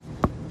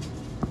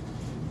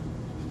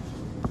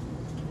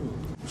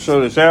So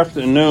this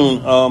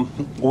afternoon,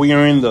 we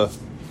are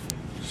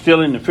still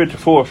in the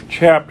 54th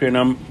chapter, and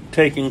I'm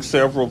taking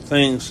several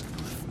things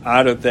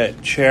out of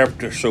that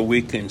chapter so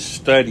we can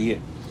study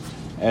it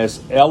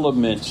as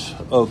elements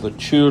of the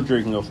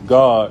children of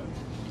God,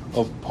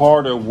 of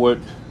part of what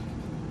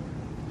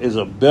is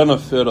a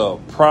benefit or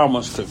a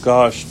promise to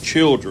God's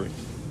children.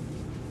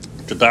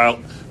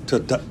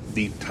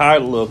 The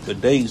title of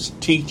today's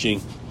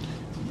teaching,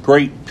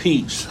 Great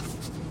Peace,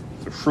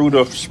 the fruit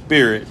of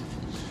Spirit.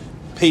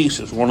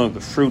 Peace is one of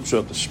the fruits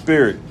of the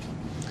Spirit.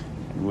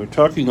 And we're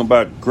talking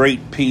about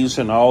great peace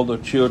and all the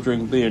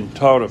children being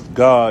taught of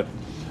God.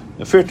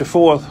 The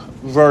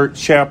 54th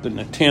chapter and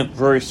the 10th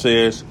verse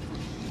says,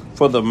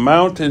 "For the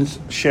mountains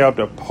shall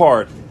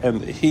depart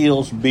and the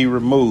hills be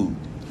removed,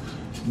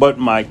 but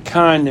my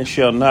kindness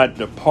shall not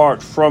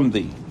depart from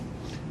thee,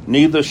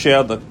 neither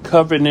shall the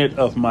covenant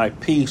of my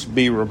peace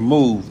be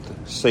removed,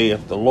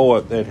 saith the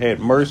Lord that had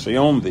mercy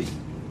on thee."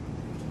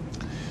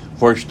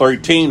 Verse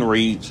 13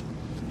 reads,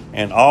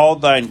 "And all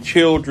thine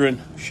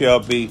children shall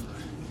be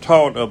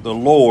taught of the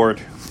Lord,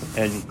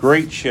 and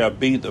great shall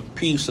be the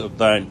peace of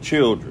thine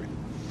children.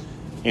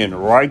 In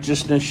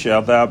righteousness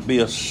shall thou be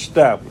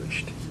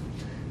established."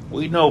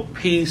 We know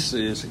peace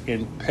is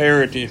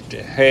imperative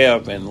to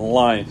have in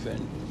life,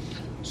 and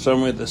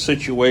some of the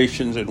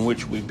situations in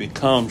which we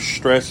become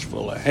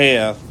stressful or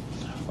have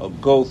or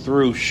go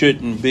through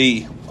shouldn't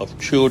be of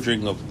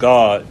children of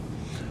God.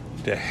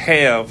 To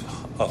have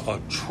a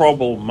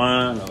troubled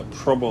mind, a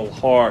troubled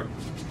heart,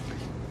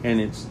 and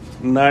it's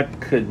not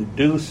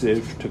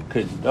conducive to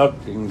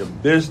conducting the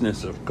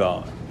business of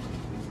God.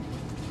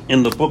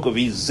 In the book of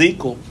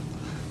Ezekiel,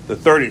 the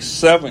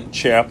 37th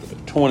chapter, the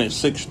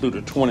 26th through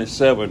the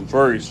 27th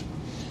verse,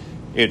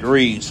 it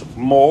reads,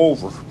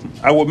 "Moreover,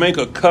 I will make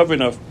a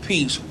covenant of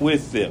peace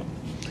with them.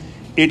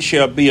 It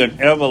shall be an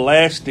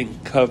everlasting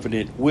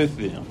covenant with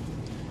them.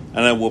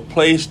 And I will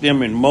place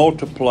them and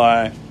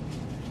multiply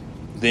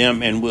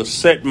them, and will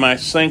set my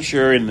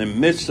sanctuary in the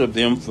midst of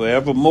them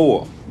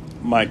forevermore.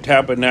 My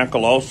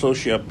tabernacle also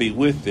shall be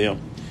with them.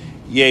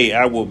 Yea,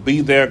 I will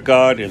be their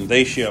God, and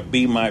they shall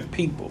be my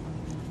people."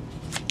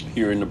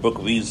 Here in the book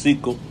of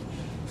Ezekiel,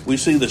 we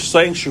see the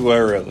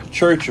sanctuary of the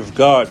church of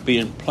God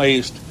being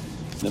placed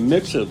in the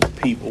midst of the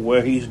people,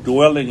 where he's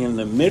dwelling in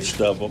the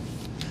midst of them.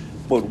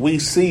 But we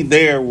see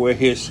there where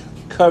his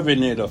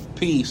covenant of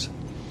peace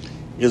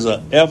is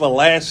an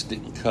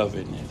everlasting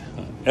covenant,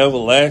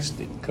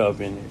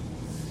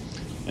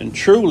 And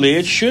truly,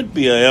 it should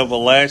be an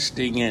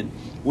everlasting, and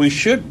we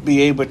should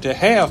be able to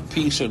have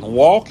peace and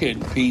walk in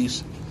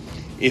peace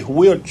if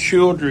we're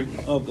children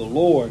of the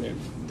Lord and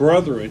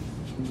brethren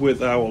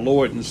with our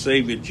Lord and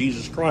Savior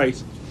Jesus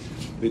Christ,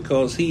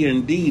 because he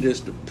indeed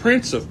is the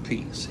Prince of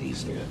Peace.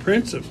 He's the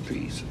Prince of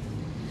Peace.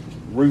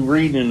 We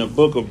read in the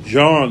book of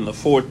John, the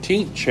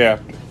 14th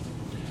chapter,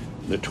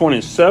 the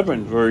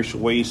 27th verse,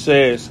 where he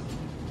says,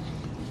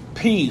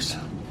 "Peace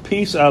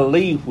I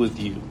leave with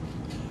you.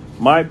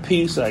 My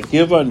peace I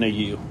give unto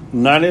you.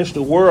 Not as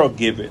the world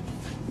giveth,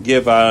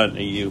 give I unto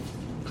you.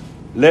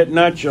 Let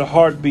not your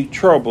heart be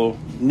troubled,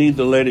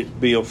 neither let it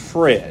be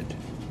afraid."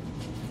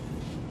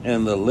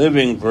 In the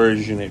Living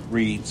Version it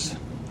reads,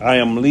 "I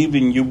am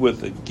leaving you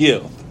with a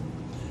gift,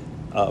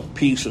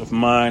 peace of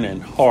mind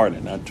and heart."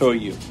 And I told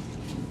you,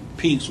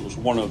 peace was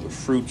one of the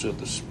fruits of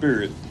the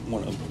Spirit,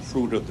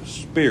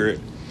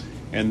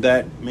 and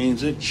that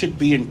means it should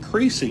be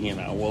increasing in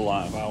our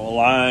life. Our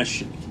lives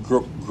should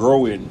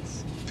grow in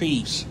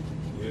peace.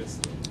 Yes.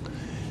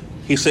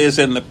 He says,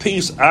 "And the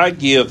peace I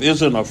give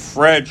isn't a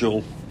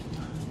fragile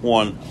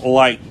one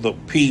like the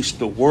peace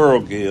the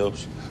world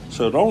gives.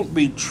 So don't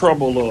be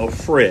troubled or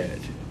afraid."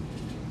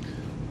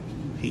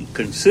 He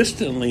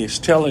consistently is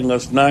telling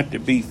us not to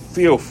be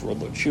fearful.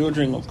 The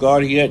children of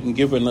God, he hadn't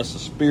given us a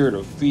spirit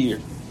of fear.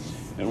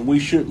 And we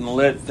shouldn't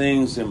let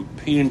things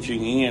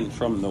impinging in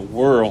from the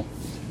world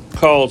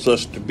cause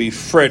us to be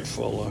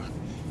fretful or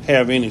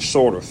have any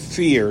sort of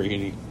fear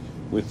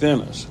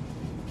within us.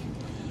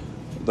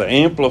 The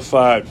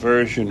Amplified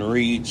Version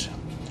reads,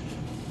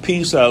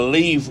 "Peace I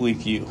leave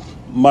with you.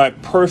 My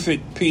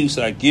perfect peace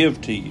I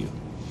give to you.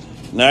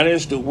 Not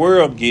as the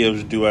world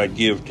gives do I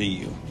give to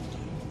you.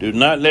 Do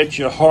not let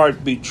your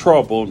heart be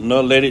troubled,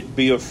 nor let it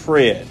be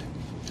afraid.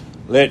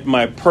 Let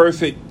my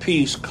perfect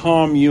peace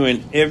calm you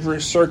in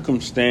every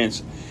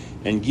circumstance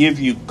and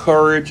give you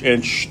courage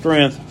and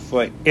strength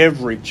for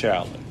every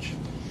challenge."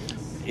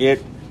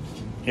 It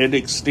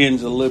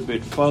extends a little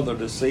bit further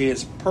to say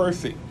it's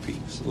perfect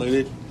peace. Let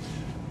it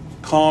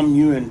calm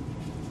you and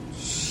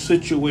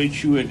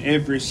situate you in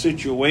every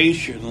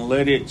situation.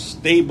 Let it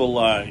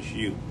stabilize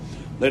you.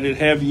 Let it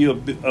have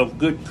you of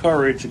good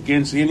courage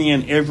against any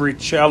and every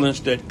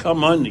challenge that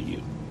come unto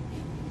you.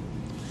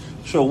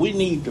 So we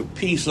need the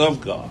peace of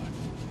God.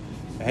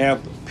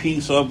 Have the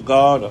peace of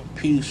God, a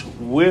peace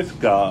with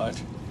God.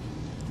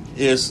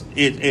 It's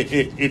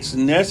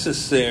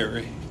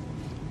necessary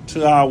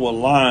to our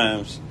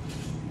lives,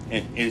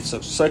 and it's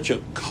such a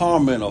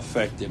common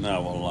effect in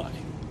our life.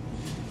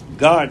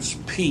 God's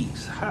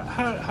peace.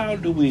 How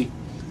do we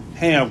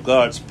have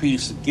God's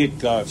peace, to get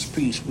God's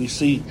peace. We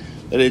see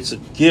that it's a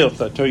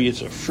gift. I tell you,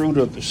 it's a fruit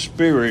of the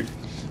Spirit.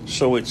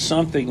 So it's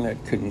something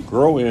that can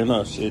grow in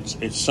us.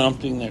 It's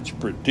something that's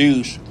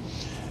produced.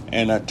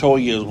 And I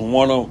told you, it's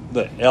one of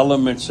the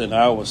elements in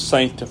our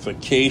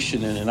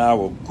sanctification and in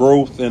our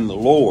growth in the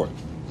Lord.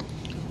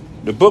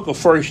 The book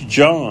of 1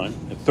 John,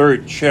 the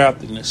 3rd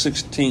chapter, and the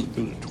 16th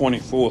through the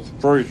 24th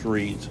verse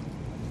reads,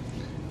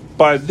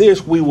 "By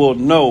this we will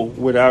know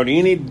without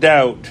any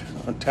doubt,"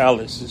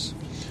 italics,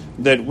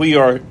 "that we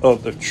are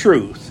of the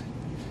truth,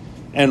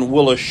 and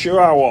will assure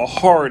our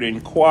heart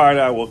and quiet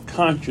our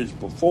conscience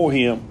before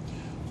him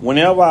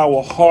whenever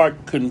our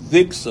heart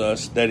convicts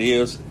us," that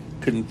is,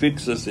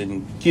 convicts us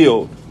in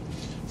guilt.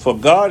 "For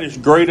God is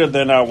greater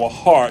than our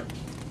heart,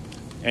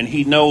 and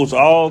he knows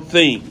all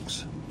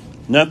things.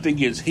 Nothing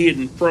is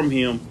hidden from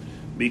him,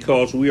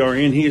 because we are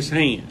in his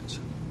hands.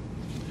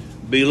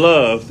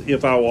 Beloved,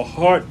 if our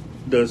heart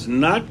does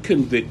not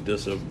convict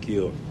us of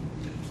guilt,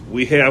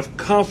 we have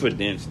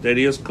confidence, that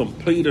is,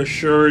 complete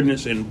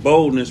assurance and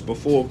boldness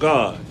before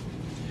God.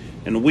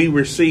 And we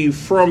receive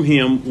from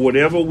him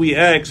whatever we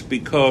ask,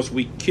 because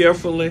we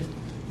carefully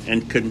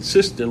and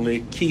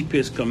consistently keep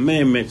his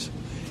commandments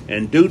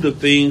and do the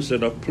things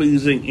that are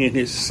pleasing in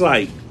his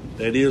sight,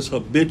 that is,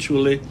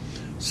 habitually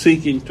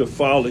seeking to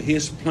follow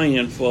his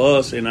plan for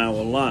us in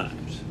our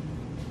lives.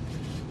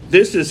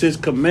 This is his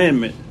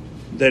commandment,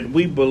 that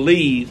we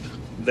believe,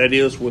 that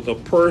is, with a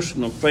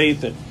personal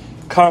faith and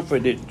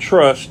confident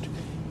trust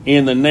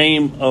in the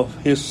name of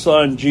his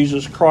Son,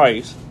 Jesus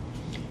Christ,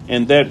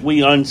 and that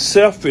we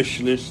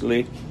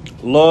unselfishly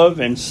love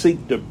and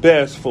seek the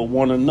best for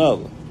one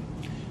another,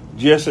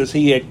 just as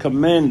he had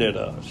commanded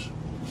us.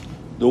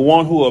 The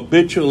one who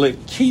habitually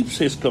keeps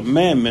his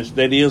commandments,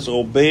 that is,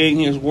 obeying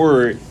his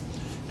word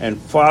and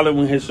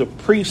following his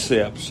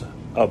precepts,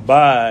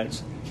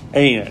 abides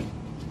and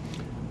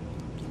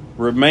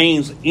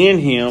remains in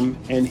him,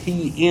 and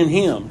he in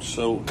him.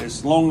 So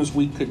as long as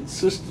we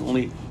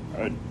consistently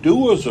are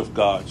doers of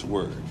God's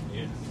word,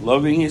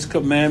 loving his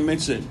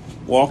commandments and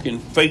walking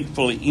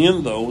faithfully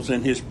in those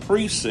and his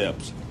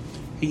precepts,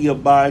 he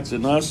abides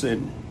in us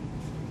and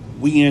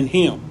we in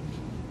him.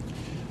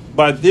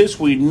 By this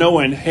we know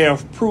and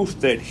have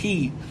proof that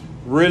he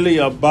really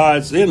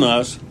abides in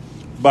us,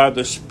 by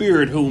the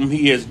Spirit whom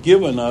he has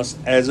given us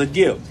as a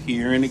gift.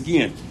 Here and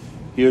again,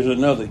 here's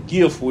another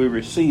gift we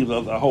receive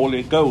of the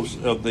Holy Ghost,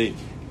 of the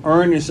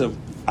earnest of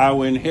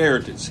our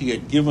inheritance. He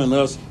had given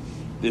us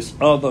this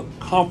other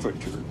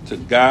comforter to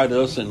guide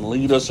us and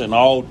lead us in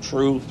all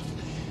truth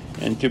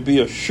and to be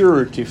a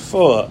surety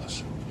for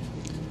us.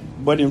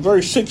 But in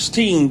verse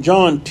 16,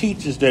 John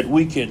teaches that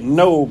we can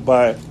know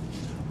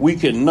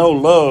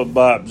love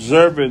by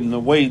observing the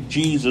way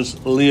Jesus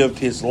lived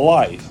his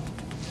life.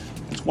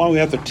 That's why we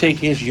have to take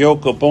his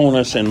yoke upon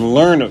us and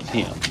learn of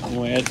him.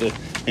 We have to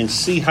and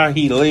see how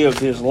he lived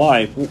his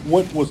life.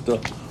 What was the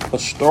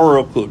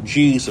historical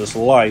Jesus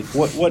life?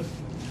 What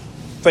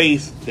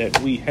faith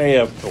that we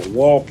have to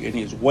walk in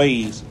his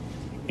ways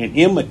and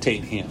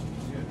imitate him,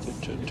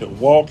 to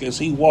walk as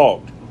he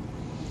walked.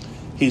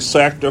 He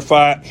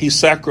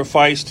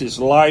sacrificed his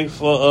life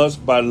for us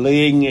by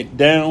laying it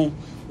down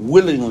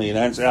willingly.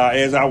 That's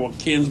as our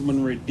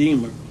kinsman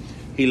redeemer.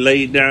 He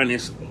laid down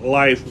his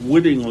life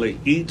willingly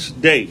each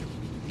day,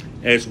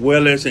 as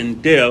well as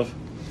in death,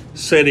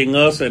 setting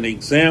us an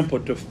example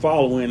to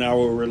follow in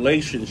our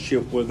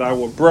relationship with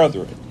our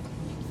brethren.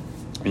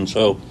 And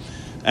so,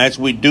 as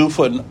we do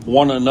for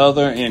one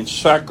another and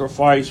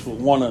sacrifice for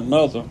one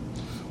another,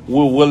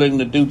 we're willing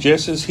to do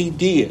just as he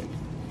did.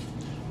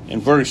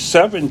 In verse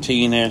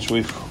 17, as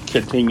we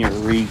continue to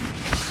read,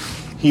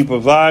 he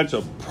provides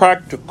a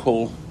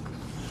practical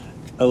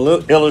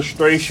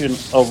illustration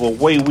of a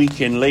way we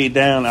can lay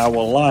down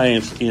our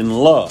lives in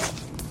love.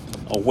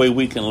 A way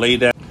we can lay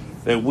down,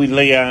 that we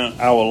lay down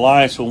our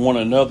lives for one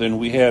another, and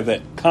we have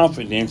that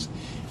confidence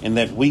and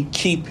that we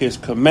keep his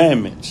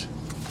commandments.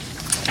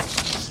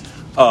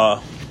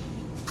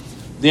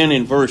 Then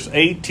in verse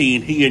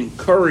 18, he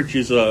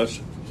encourages us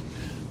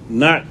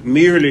not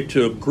merely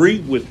to agree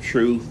with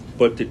truth,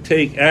 but to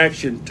take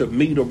action to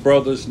meet a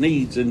brother's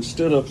needs,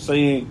 instead of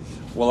saying,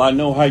 well, I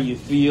know how you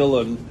feel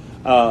and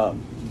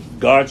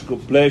God's going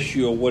to bless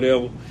you or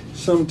whatever.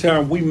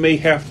 Sometimes we may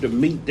have to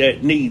meet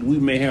that need. We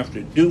may have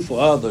to do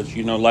for others,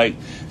 like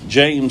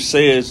James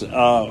says,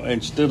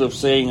 instead of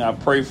saying, I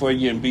pray for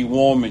you and be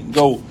warm and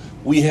go,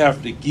 we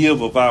have to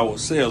give of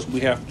ourselves.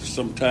 We have to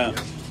sometimes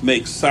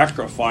make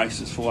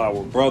sacrifices for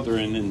our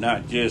brethren, and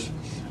not just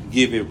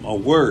give him a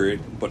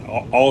word, but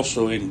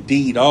also in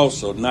deed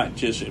also, not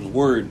just in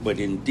word, but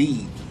in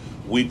deed.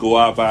 We go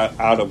out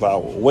of our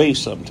way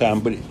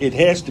sometimes, but it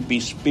has to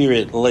be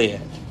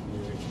Spirit-led.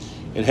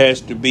 It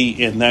has to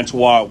be, and that's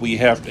why we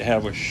have to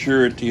have a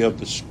surety of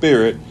the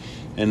Spirit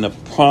and the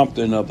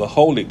prompting of the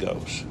Holy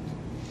Ghost.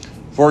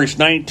 Verse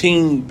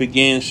 19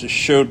 begins to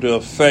show the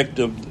effect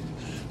of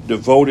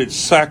devoted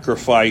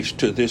sacrifice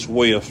to this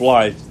way of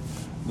life.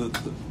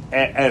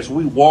 As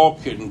we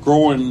walk and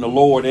grow in the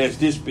Lord, as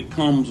this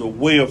becomes a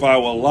way of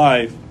our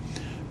life,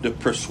 The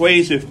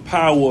persuasive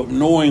power of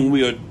knowing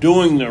we are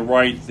doing the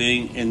right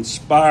thing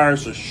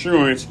inspires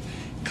assurance,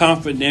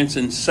 confidence,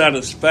 and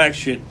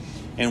satisfaction,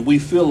 and we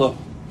feel a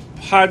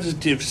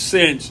positive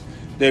sense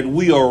that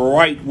we are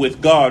right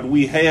with God.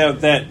 We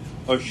have that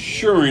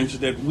assurance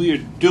that we're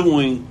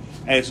doing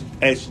as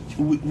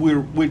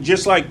we're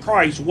just like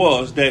Christ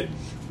was, that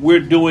we're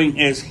doing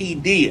as he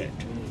did.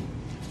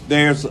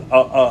 There's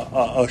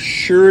a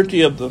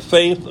surety of the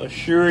faith, a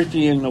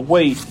surety in the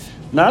way,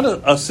 not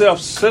a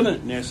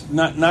self-centeredness,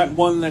 not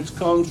one that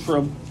comes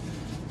from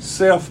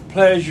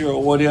self-pleasure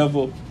or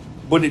whatever,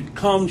 but it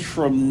comes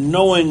from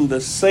knowing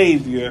the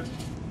Savior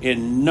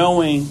and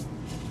knowing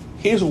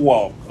his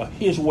walk,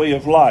 his way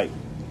of life.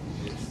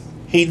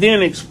 He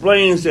then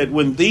explains that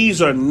when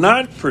these are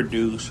not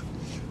produced,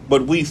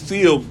 but we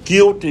feel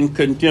guilt and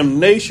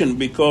condemnation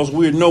because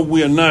we know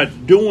we are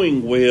not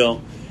doing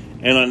well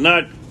and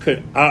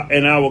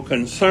our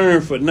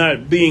concern for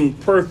not being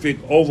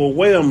perfect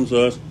overwhelms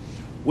us,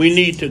 we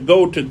need to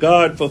go to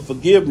God for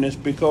forgiveness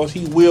because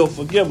he will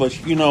forgive us.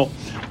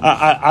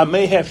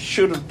 I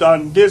should have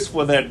done this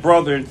for that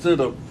brother instead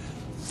of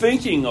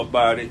thinking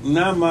about it.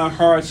 Now my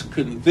heart's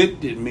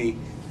convicted me.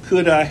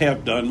 Could I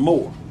have done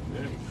more?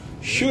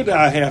 Should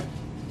I have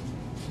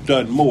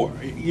done more?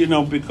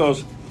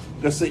 Because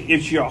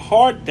it's your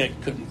heart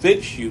that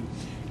convicts you.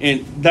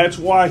 And that's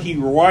why he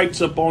writes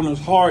upon his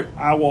heart,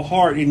 our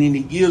heart, and then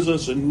he gives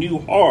us a new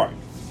heart.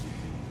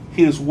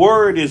 His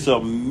word is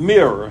a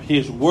mirror.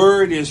 His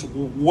word is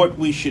what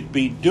we should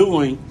be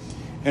doing.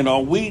 And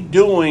are we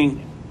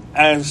doing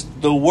as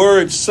the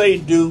words say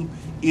do?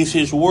 Is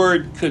his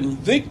word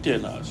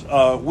convicting us?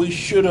 We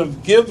should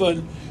have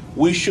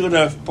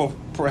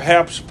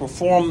perhaps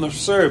performed the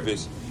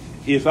service.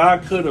 If I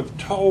could have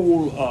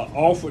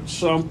offered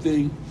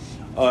something,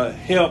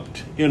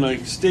 helped in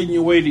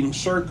extenuating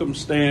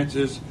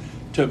circumstances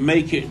to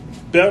make it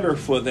better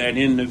for that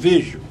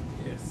individual,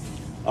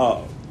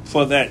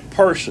 for that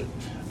person.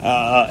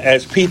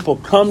 As people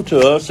come to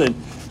us, and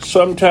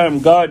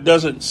sometimes God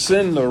doesn't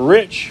send the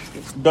rich,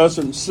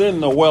 doesn't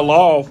send the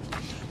well-off,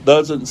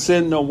 doesn't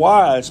send the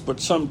wise, but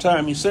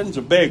sometimes he sends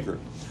a beggar.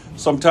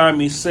 Sometimes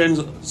he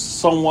sends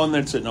someone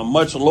that's in a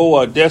much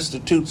lower,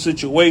 destitute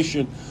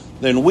situation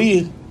than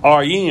we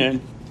are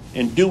in.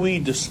 And do we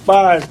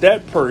despise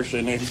that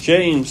person? As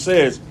James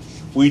says,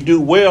 we do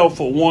well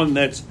for one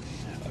that's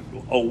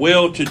a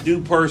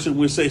well-to-do person.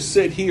 We say,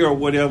 sit here or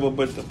whatever,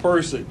 but the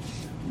person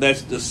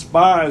that's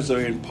despised or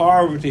in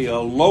poverty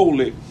or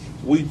lowly,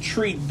 we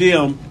treat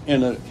them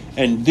in a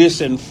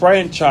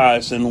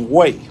disenfranchising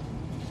way.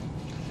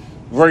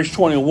 Verse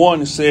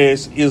 21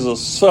 says, is a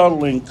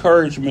subtle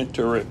encouragement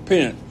to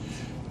repent,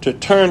 to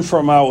turn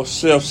from our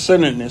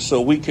self-centeredness so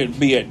we can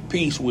be at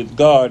peace with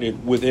God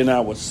and within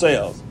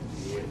ourselves.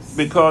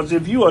 Because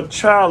if you're a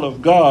child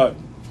of God,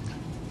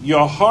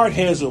 your heart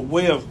has a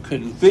way of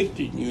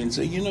convicting you and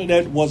say,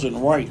 that wasn't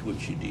right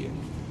what you did.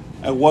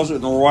 That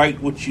wasn't right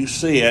what you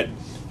said.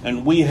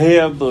 And we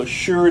have the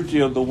surety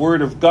of the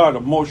word of God,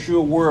 a more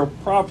sure word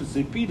of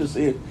prophecy, Peter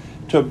said,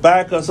 to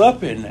back us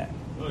up in that.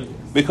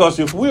 Because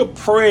if we're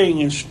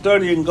praying and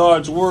studying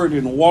God's word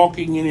and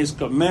walking in his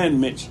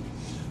commandments,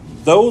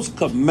 those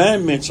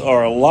commandments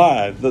are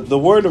alive. The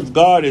word of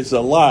God is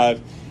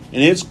alive.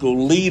 And it's going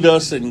to lead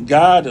us and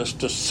guide us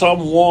to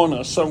someone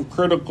or some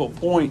critical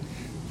point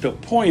to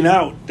point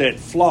out that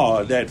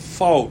flaw, that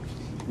fault,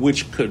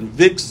 which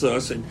convicts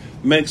us and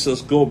makes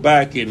us go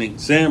back and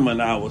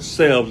examine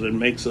ourselves and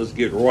makes us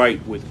get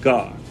right with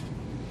God.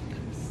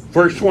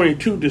 Verse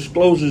 22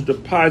 discloses the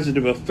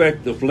positive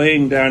effect of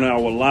laying down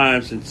our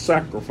lives in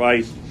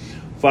sacrifice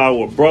for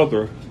our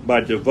brother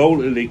by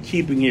devotedly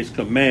keeping his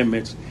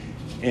commandments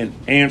and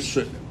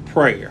answered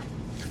prayer.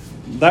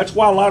 That's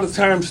why a lot of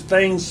times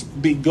things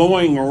be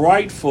going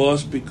right for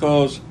us,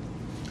 because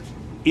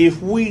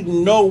if we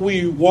know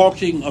we're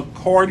walking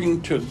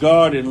according to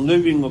God and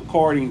living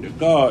according to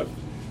God,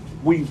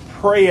 we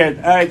pray and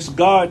ask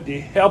God to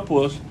help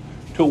us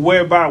to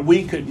whereby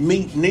we could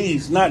meet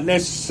needs, not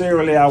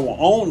necessarily our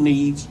own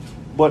needs,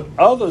 but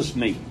others'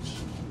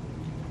 needs.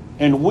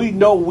 And we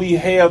know we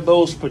have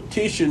those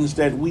petitions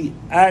that we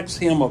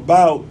ask him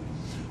about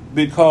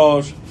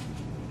because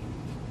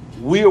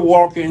we're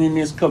walking in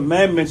his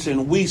commandments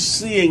and we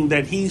seeing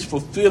that he's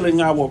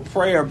fulfilling our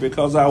prayer,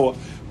 because our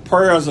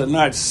prayers are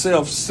not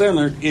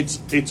self-centered.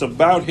 It's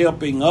about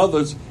helping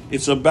others.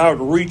 It's about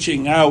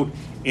reaching out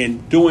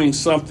and doing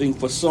something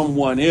for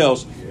someone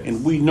else. Yes.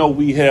 And we know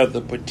we have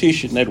the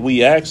petition that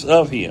we ask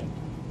of him.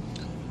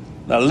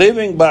 Now,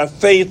 living by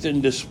faith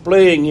and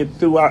displaying it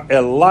throughout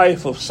a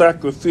life of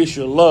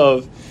sacrificial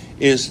love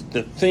is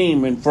the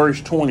theme in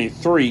verse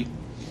 23.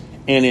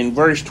 And in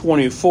verse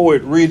 24,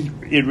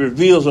 it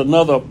reveals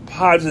another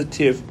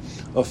positive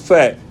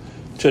effect,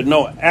 to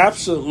know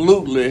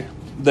absolutely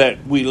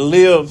that we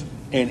live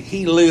and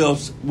he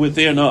lives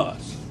within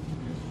us.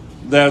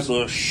 There's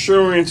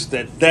assurance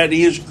that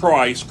is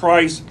Christ.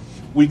 Christ,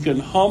 we can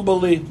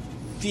humbly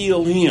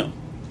feel him.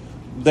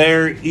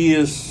 There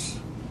is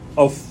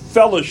a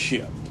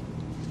fellowship.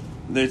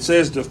 It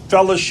says the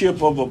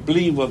fellowship of a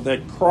believer,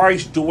 that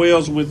Christ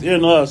dwells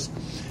within us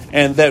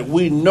and that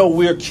we know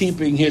we're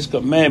keeping his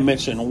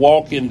commandments and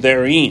walking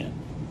therein.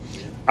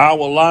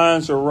 Our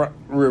lives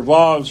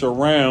revolves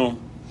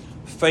around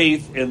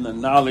faith in the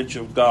knowledge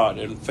of God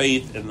and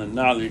faith in the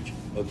knowledge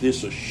of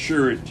this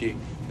assurity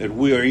that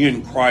we are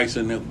in Christ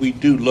and that we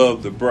do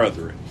love the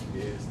brethren.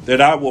 Yes.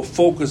 That our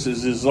focus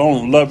is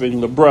on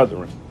loving the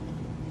brethren.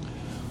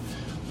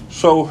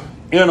 So,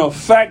 in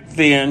effect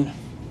then,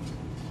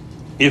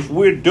 if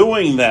we're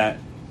doing that,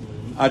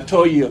 I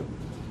told you,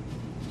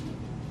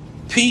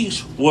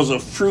 peace was a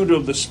fruit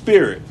of the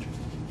Spirit.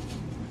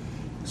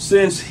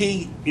 Since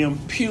he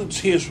imputes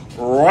his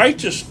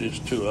righteousness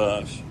to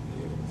us,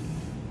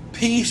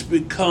 peace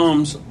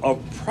becomes a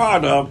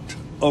product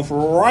of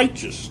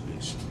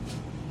righteousness.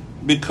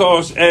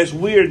 Because as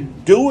we're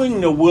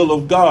doing the will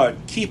of God,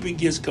 keeping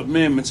his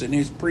commandments and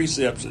his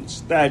precepts and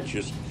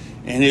statutes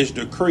and his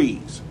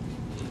decrees,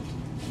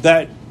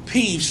 that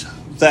peace,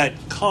 that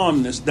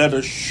calmness, that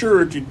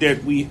assurity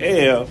that we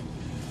have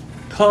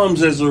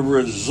comes as a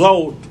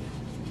result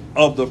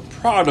of the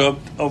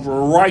product of a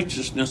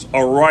righteousness,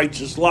 a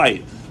righteous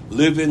life,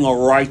 living a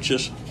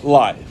righteous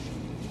life.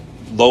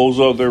 Those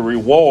are the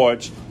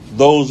rewards.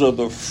 Those are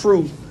the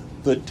fruit,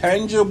 the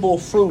tangible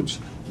fruits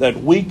that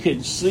we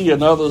can see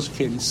and others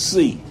can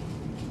see.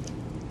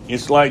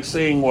 It's like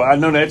saying, well, I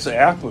know that's an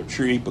apple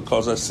tree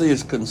because I see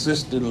it's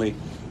consistently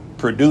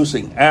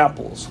producing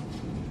apples.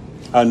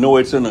 I know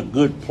it's in a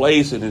good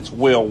place and it's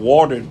well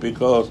watered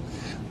because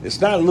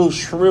it's not little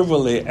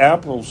shrivelly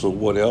apples or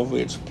whatever.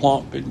 It's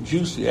plump and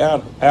juicy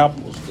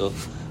apples, the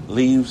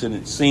leaves, and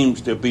it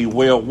seems to be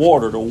well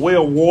watered. A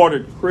well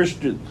watered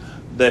Christian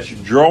that's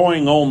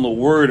drawing on the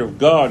word of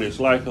God is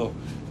like a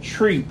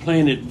tree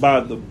planted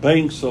by the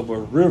banks of a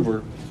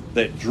river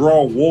that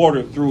draw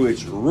water through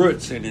its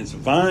roots and its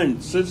vine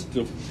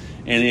system.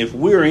 And if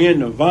we're in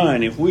the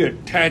vine, if we're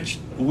attached,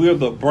 we're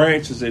the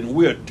branches and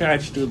we're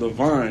attached to the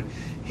vine,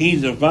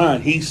 he's the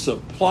vine, he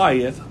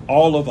supplieth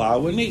all of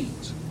our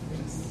needs.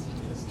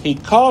 He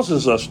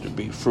causes us to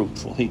be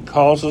fruitful. He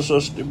causes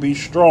us to be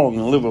strong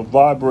and live a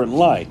vibrant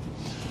life.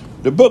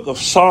 The book of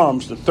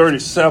Psalms, the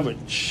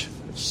 37th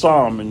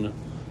Psalm in the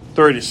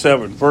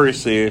 37th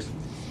verse says,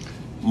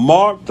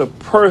 mark the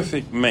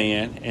perfect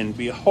man and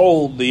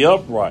behold the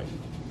upright,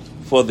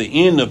 for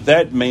the end of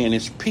that man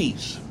is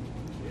peace.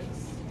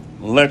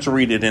 Let's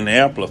read it in the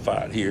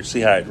Amplified here, see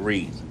how it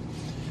reads.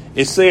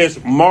 It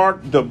says,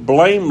 mark the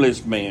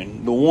blameless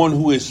man, the one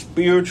who is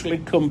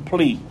spiritually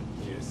complete,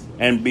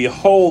 and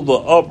behold the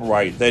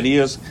upright, that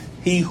is,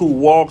 he who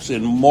walks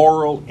in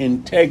moral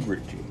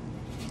integrity.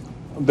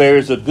 There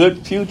is a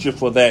good future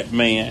for that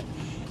man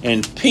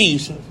and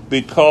peace,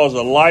 because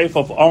a life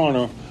of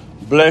honor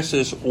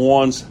blesses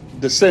one's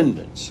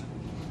descendants.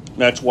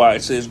 That's why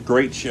it says,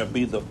 great shall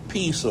be the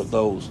peace of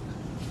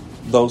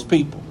those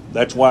people.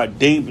 That's why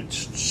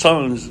David's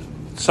sons,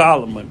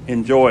 Solomon,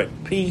 enjoyed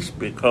peace,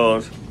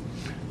 because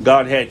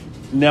God had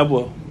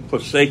never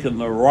forsaken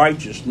the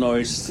righteous, nor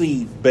his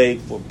seed beg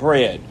for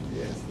bread.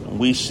 And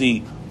we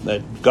see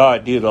that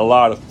God did a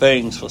lot of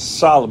things for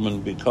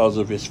Solomon because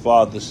of his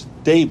father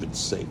David's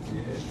sake.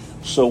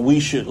 So we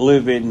should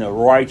live in the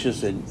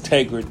righteous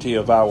integrity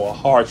of our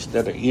hearts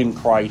that are in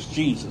Christ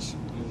Jesus.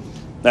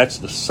 That's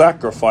the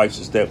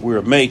sacrifices that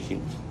we're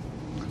making.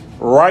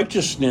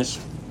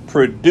 Righteousness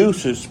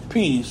produces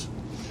peace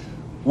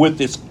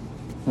with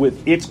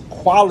its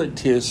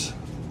qualities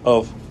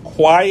of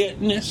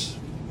quietness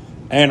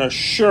and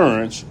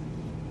assurance,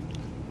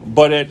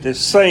 but at the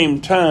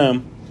same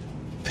time,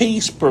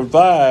 peace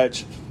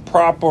provides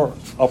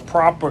a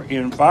proper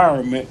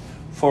environment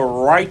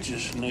for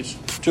righteousness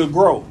to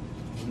grow.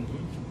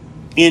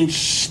 In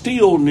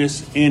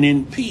stillness and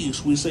in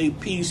peace, we say,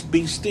 peace,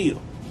 be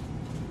still.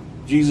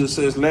 Jesus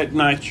says, let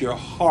not your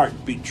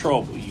heart be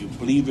troubled. You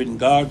believe in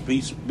God,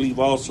 believe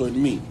also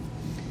in me.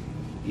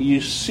 You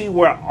see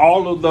where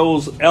all of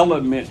those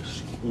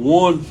elements,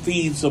 one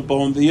feeds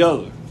upon the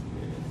other.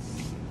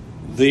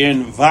 The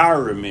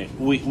environment,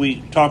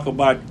 we talk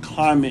about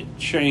climate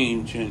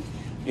change, and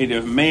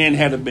if man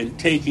had been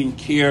taking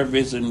care of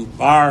his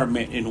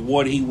environment and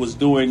what he was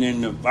doing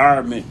in the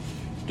environment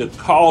to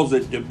cause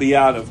it to be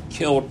out of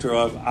kilter,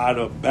 out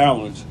of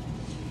balance.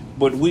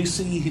 But we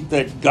see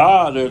that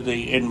God, or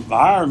the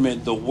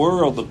environment, the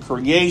world, the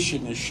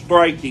creation is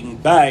striking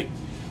back,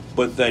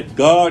 but that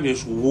God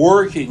is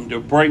working to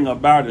bring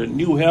about a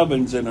new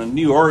heavens and a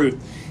new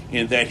earth,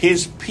 and that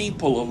his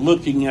people are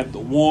looking at the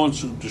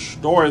ones who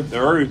destroyed the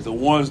earth, the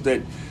ones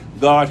that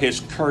God has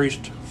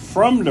cursed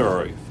from the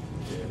earth.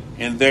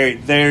 And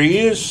there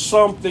is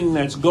something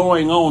that's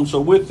going on.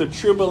 So with the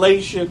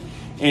tribulation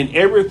and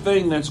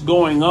everything that's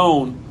going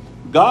on,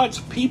 God's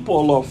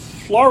people are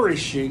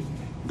flourishing.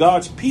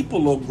 God's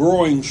people are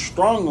growing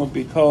stronger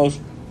because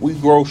we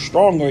grow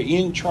stronger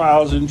in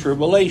trials and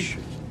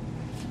tribulation.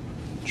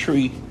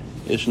 Tree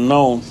is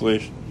known for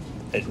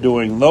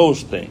doing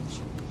those things.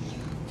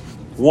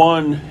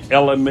 One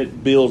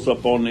element builds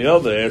up on the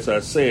other, as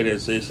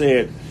they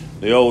said,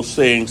 the old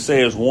saying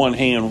says, one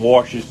hand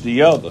washes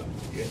the other.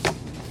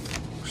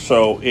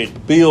 So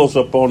it builds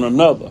upon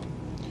another.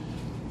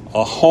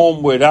 A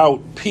home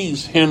without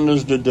peace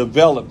hinders the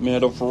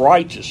development of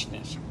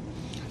righteousness.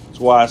 That's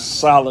why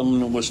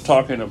Solomon was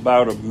talking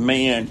about a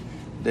man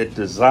that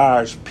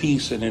desires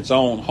peace in its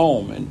own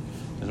home. And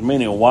as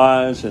many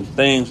wives and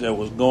things that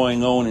was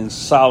going on in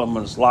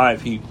Solomon's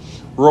life, he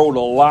wrote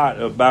a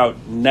lot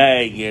about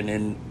nagging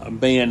and a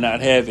man not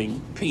having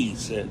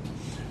peace. And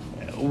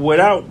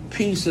without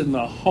peace in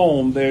the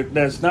home,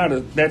 that's not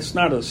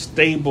a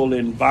stable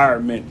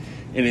environment,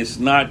 and it's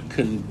not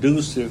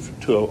conducive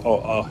to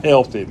a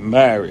healthy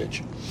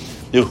marriage.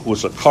 It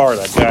was a card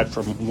I got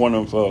from one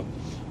of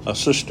a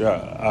sister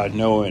I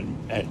know at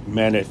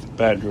Maneth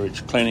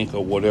Bandridge Clinic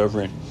or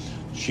whatever, and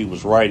she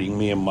was writing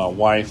me and my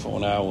wife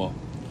on our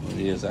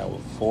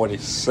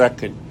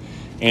 42nd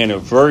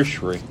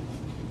anniversary.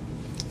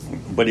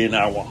 But in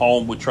our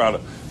home, we try to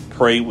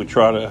pray, we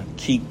try to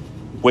keep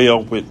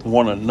well with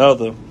one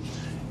another,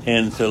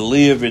 and to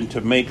live and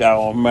to make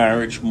our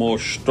marriage more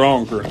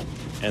stronger.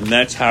 And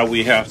that's how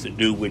we have to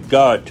do with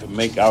God to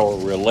make our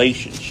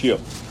relationship,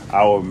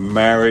 our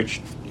marriage.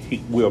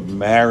 We're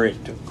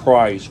married to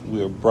Christ.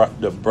 We're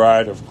the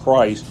bride of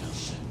Christ.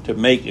 To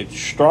make it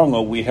stronger,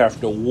 we have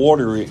to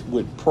water it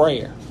with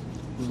prayer.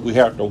 We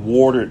have to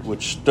water it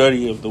with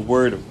study of the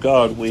Word of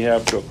God. We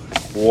have to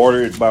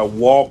water it by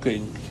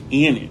walking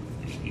in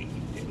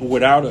it.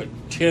 Without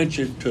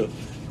attention to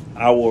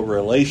our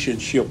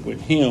relationship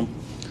with Him,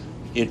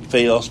 it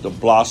fails to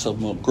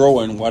blossom or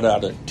grow. And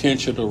without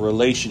attention to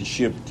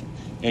relationship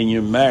in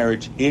your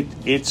marriage, it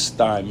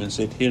stymies,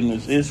 it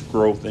hinders its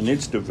growth and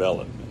its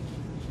development.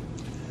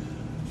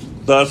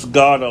 Thus,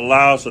 God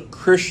allows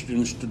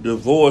Christians to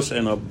divorce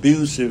an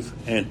abusive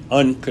and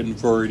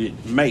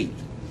unconverted mate.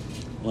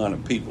 A lot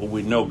of people,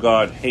 we know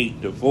God hates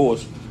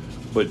divorce,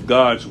 but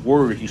God's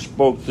word, He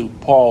spoke through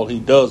Paul, He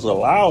does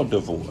allow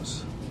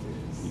divorce.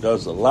 He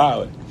does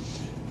allow it.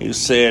 He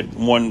said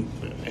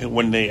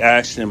when they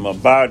asked him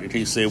about it,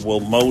 he said, well,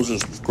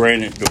 Moses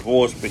granted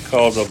divorce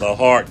because of the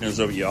hardness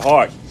of your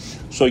heart.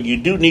 So you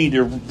do need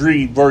to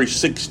read verse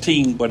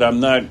 16, but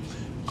I'm not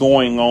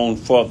going on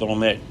further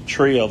on that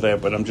trail there,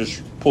 but I'm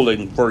just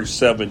pulling verse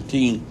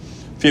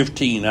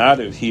 15 out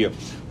of here.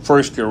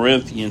 1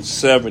 Corinthians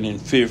 7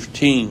 and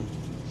 15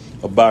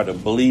 about a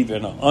believer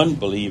and an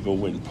unbeliever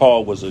when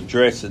Paul was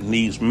addressing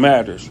these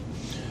matters.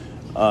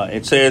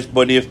 It says,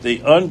 but if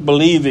the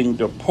unbelieving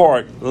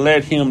depart,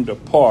 let him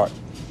depart.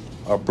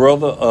 A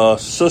brother or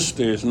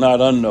sister is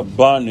not under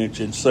bondage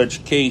in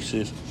such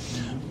cases,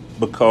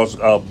 because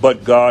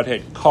but God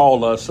had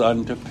called us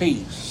unto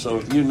peace. So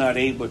if you're not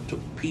able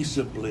to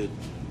peaceably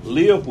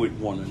live with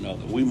one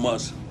another, we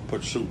must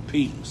pursue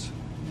peace.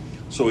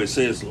 So it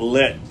says,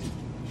 let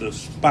the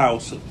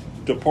spouse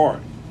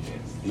depart.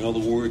 In other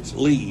words,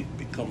 leave,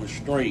 become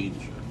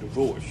estranged,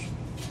 divorce.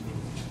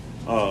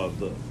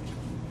 The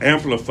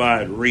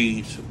Amplified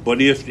reads,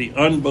 but if the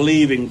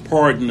unbelieving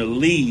partner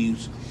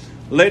leaves,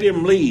 let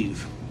him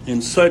leave.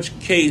 In such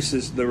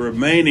cases, the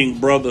remaining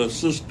brother or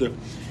sister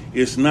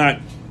is not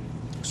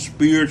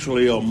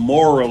spiritually or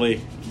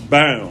morally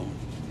bound,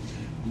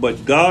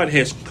 but God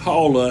has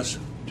called us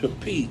to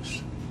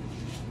peace.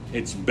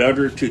 It's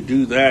better to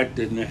do that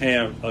than to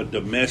have a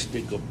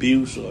domestic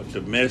abuse or a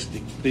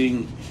domestic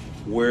thing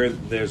where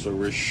there's a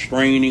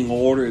restraining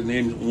order and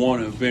then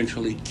one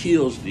eventually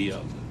kills the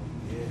other.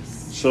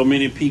 Yes. So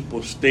many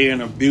people stay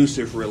in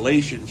abusive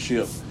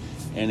relationships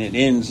and it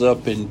ends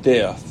up in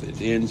death.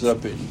 It ends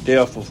up in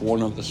death of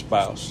one of the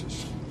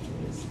spouses.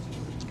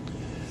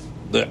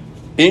 The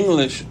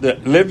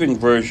Living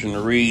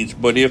Version reads,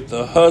 but if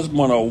the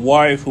husband or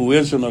wife who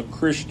isn't a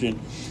Christian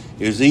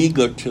is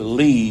eager to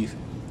leave,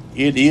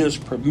 it is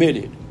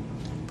permitted.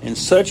 In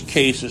such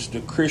cases,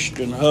 the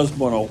Christian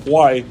husband or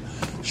wife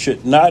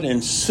should not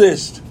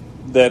insist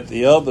that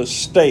the other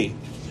stay,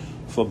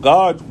 for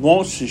God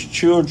wants His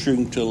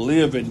children to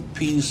live in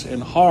peace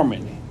and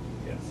harmony.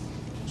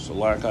 So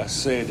like I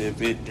said,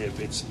 if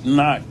it's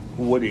not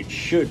what it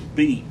should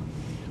be,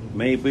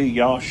 maybe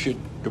y'all should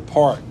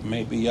depart.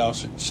 Maybe y'all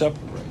should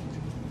separate.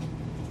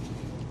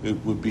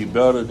 It would be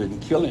better than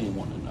killing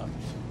one another.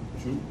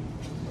 True.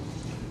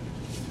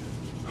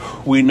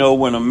 We know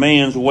when a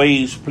man's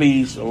ways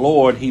please the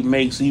Lord, he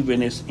makes even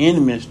his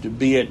enemies to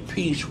be at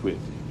peace with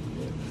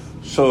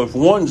him. So if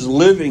one's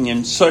living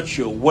in such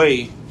a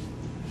way,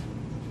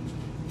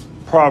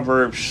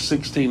 Proverbs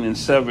 16 and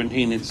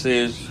 17, it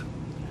says,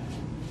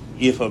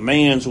 if a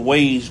man's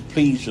ways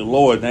please the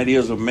Lord, that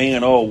is a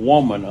man or a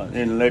woman,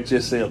 and let's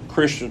just say a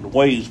Christian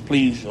ways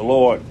please the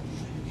Lord,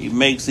 He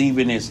makes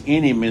even his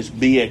enemies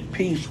be at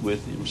peace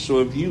with him. So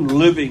if you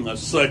living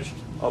such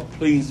a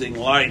pleasing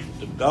life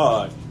to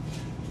God,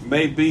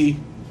 maybe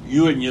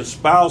you and your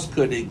spouse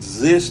could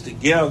exist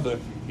together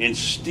and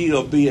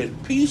still be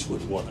at peace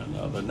with one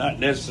another, not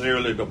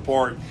necessarily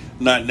depart,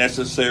 not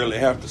necessarily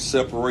have to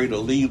separate or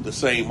leave the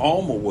same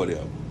home or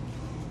whatever.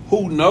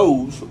 Who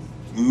knows?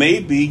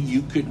 Maybe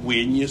you could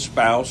win your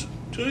spouse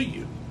to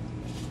you.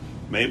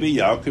 Maybe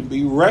y'all could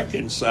be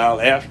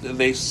reconciled after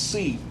they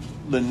see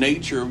the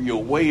nature of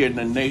your way and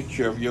the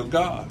nature of your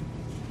God.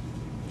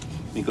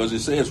 Because it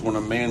says when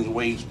a man's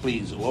ways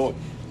please the Lord,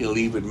 he'll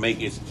even make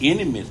his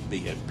enemies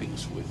be at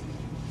peace with him.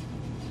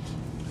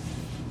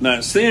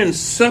 Now, sin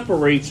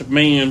separates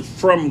man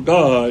from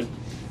God,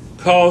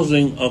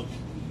 causing a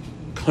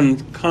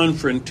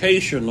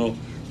confrontational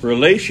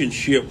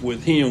relationship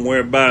with him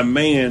whereby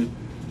man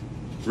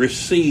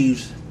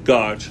receives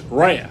God's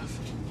wrath.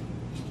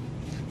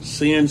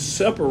 Sin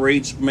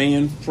separates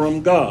man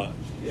from God.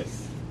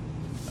 Yes.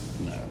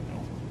 Now,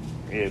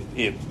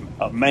 if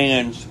a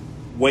man's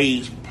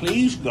ways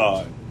please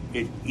God,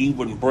 it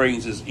even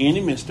brings his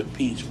enemies to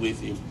peace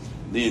with him,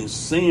 then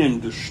sin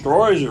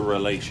destroys a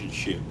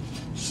relationship.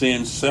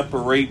 Sin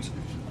separates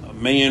a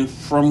man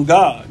from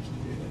God.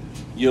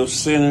 Your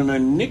sin and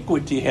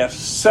iniquity have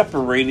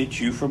separated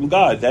you from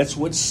God. That's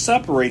what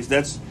separates.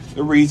 That's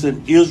the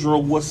reason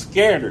Israel was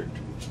scattered.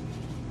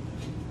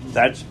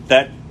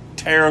 That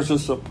tears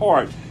us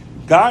apart.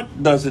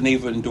 God doesn't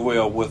even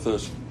dwell with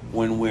us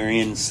when we're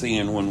in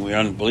sin, when we're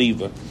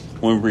unbeliever,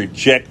 when we're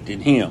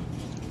rejecting Him.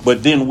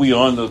 But then we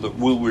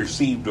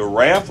receive the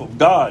wrath of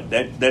God.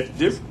 That's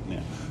different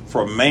now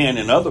from man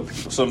and other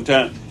people.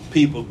 Sometimes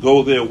people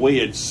go their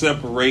way and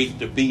separate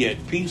to be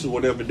at peace or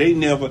whatever. They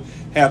never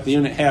have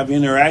to have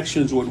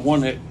interactions with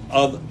one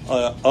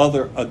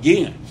other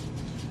again.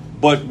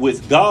 But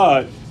with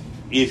God,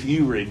 if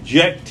you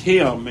reject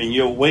Him and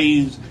your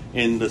ways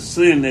and the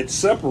sin that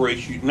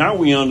separates you, now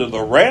we're under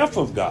the wrath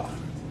of God.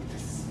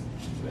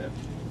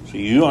 So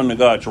you're under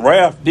God's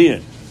wrath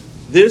then.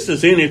 This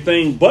is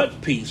anything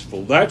but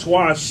peaceful. That's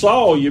why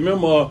Saul, you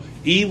remember,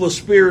 evil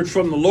spirit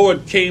from the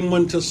Lord came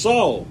unto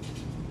Saul.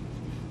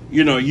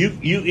 You know, you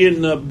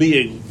end up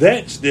being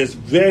vexed. That's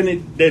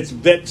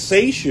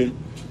vexation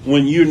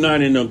when you're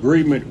not in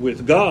agreement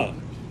with God.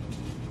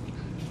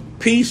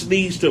 Peace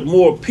leads to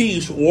more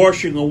peace,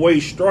 washing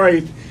away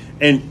strife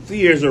and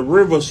fear as a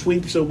river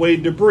sweeps away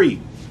debris.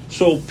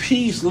 So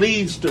peace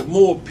leads to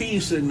more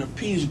peace, and the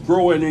peace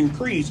grow and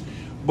increase.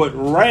 But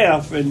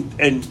wrath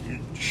and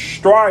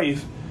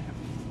strife,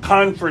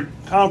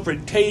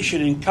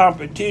 confrontation and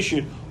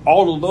competition,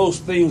 all of those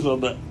things are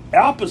the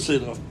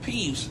opposite of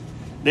peace.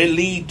 They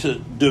lead to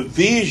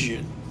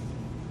division.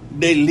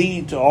 They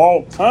lead to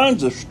all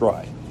kinds of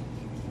strife.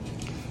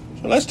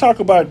 So let's talk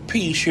about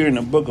peace here in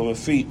the book of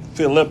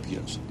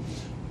Philippians.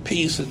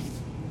 Peace in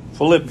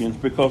Philippians,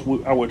 because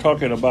we're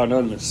talking about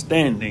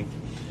understanding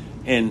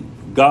and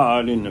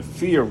God and the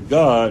fear of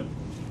God.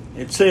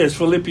 It says,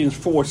 Philippians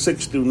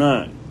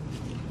 4:6-9.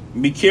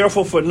 Be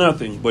careful for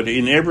nothing, but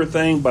in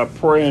everything by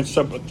prayer and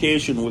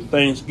supplication with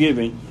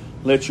thanksgiving,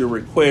 let your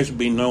requests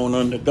be known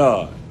unto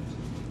God.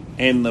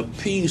 And the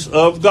peace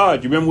of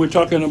God. You remember we're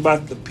talking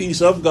about the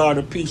peace of God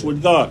or peace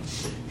with God.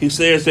 He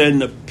says,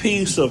 and the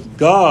peace of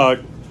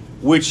God,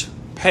 which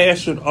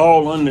passeth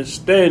all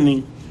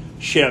understanding,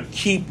 shall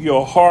keep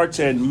your hearts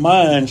and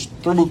minds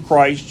through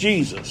Christ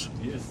Jesus.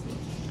 Yes.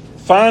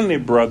 Finally,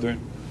 brethren,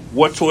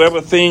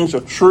 whatsoever things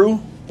are true,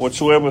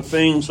 whatsoever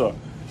things are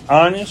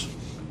honest,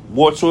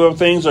 whatsoever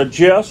things are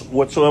just,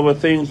 whatsoever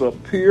things are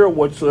pure,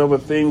 whatsoever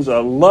things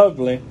are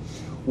lovely,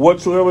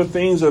 whatsoever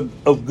things are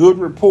of good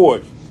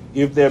report,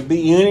 if there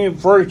be any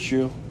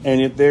virtue,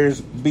 and if there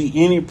be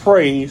any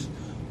praise,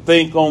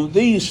 think on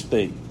these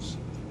things.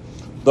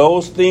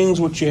 Those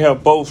things which you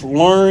have both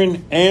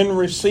learned and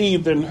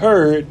received and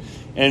heard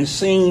and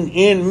seen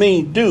in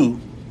me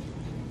do,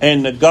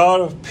 and the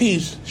God of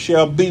peace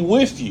shall be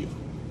with you.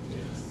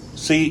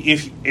 See,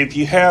 if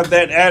you have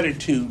that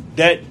attitude,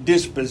 that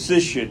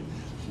disposition,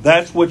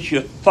 that's what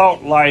your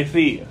thought life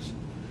is.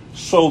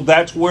 So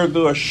that's where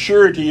the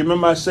assurity, you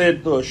remember I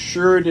said the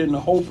assurity and the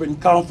hope and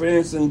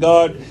confidence in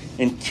God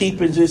and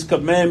keeping His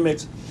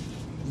commandments,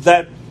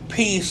 that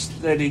peace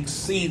that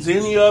exceeds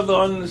any other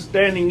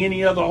understanding,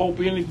 any other hope,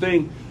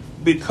 anything,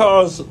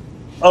 because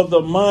of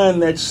the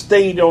mind that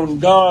stayed on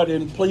God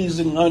and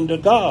pleasing unto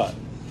God.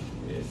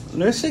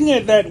 Listen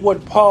at that,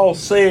 what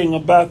Paul's saying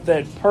about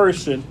that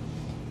person,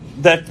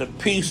 that the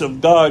peace of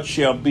God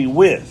shall be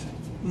with.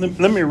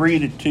 Let me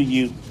read it to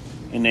you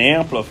in the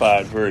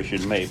Amplified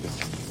Version, maybe.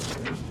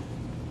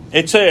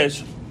 It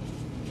says,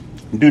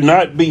 do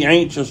not be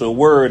anxious or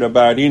worried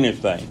about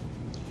anything,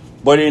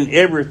 but in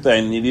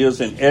everything, it is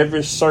in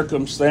every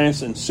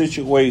circumstance and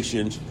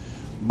situations,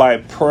 by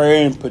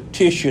prayer and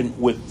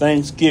petition with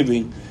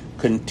thanksgiving,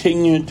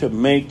 continue to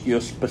make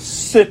your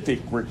specific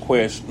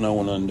requests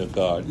known unto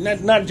God.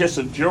 Not just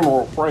a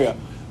general prayer,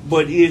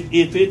 but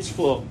if it's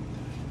for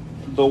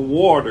the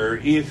water,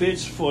 if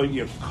it's for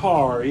your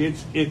car,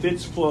 if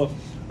it's for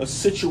a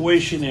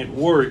situation at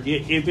work,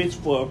 if it's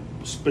for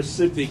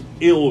specific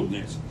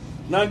illness,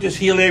 not just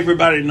heal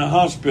everybody in the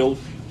hospital,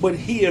 but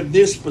heal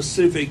this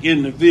specific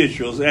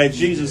individuals. As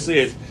Jesus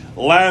says,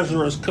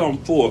 Lazarus come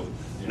forth.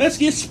 Let's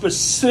get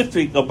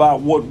specific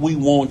about what we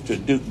want to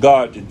do,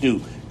 God to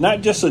do.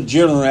 Not just a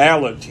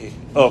generality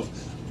of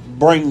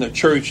bring the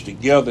church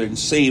together and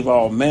save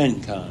all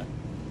mankind.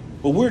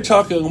 But we're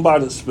talking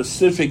about a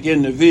specific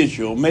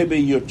individual, maybe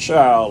your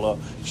child or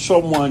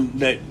someone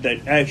that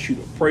asks you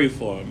to pray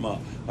for him.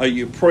 Or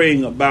you're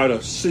praying about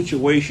a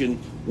situation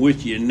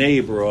with your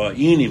neighbor or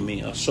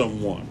enemy or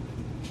someone.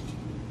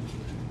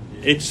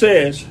 it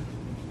says,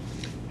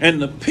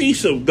 and the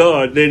peace of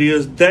God, that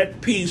is,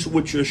 that peace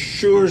which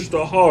assures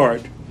the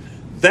heart,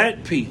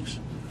 that peace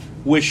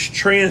which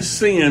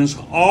transcends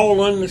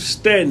all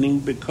understanding,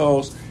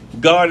 because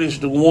God is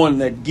the one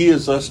that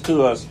gives us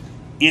to us.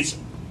 It's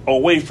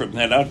away from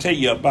that. I'll tell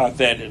you about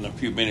that in a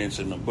few minutes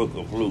in the book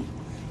of Luke.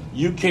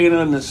 You can't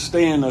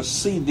understand or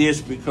see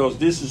this because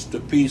this is the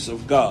peace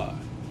of God.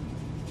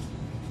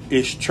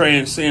 It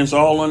transcends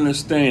all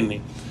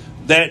understanding.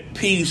 That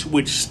peace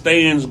which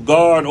stands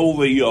guard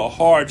over your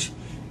hearts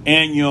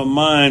and your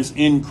minds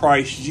in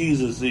Christ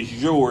Jesus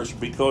is yours,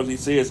 because he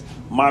says,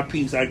 my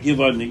peace I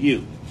give unto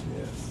you.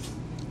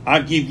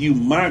 I give you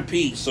my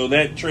peace. So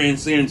that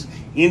transcends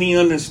any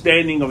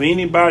understanding of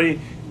anybody.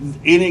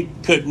 Any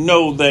could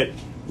know that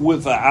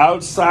with the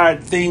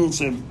outside things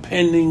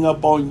impending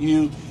upon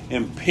you,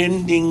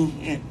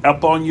 impending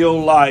upon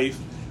your life,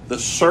 the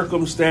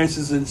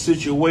circumstances and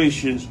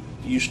situations,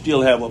 you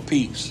still have a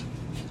peace.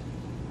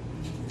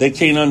 They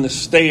can't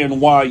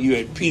understand why you're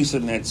at peace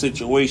in that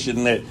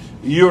situation, that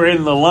you're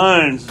in the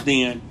lines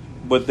then,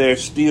 but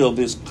there's still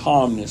this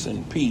calmness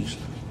and peace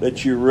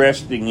that you're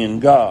resting in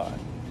God.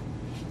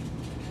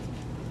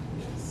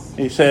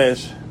 He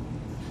says,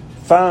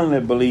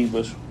 finally,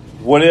 believers,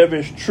 whatever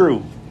is true,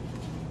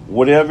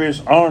 whatever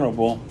is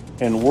honorable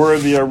and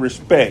worthy of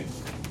respect,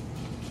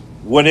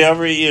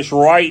 whatever is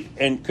right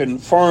and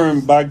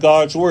confirmed by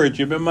God's word.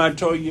 You remember I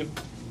told you,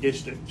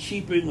 it's the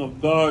keeping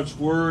of God's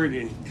word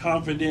and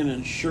confident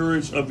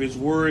assurance of his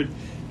word,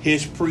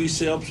 his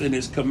precepts and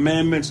his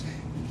commandments.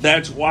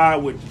 That's why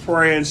with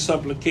prayer and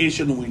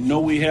supplication, we know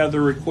we have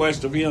the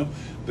request of him,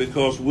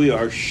 because we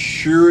are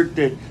sure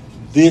that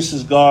this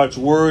is God's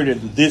word and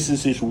this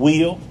is his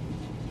will.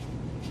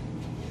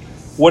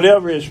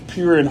 Whatever is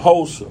pure and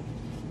wholesome,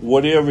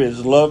 whatever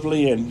is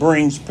lovely and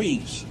brings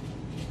peace.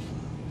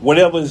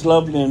 Whatever is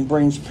lovely and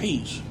brings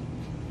peace.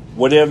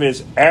 Whatever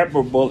is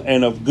admirable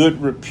and of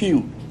good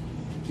repute.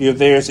 If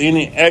there's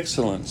any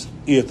excellence,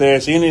 if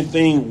there's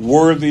anything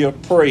worthy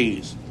of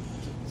praise,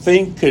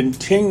 think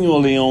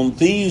continually on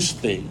these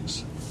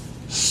things.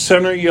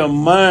 Center your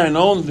mind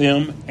on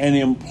them and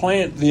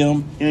implant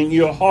them in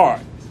your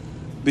heart,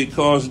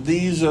 because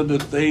these are the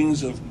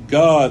things of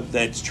God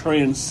that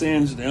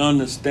transcends the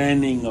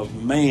understanding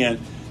of man,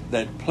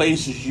 that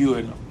places you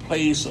in a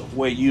place of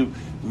where you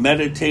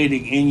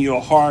meditating in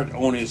your heart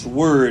on his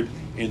word,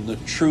 in the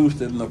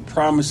truth and the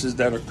promises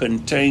that are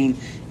contained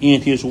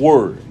in his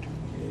word.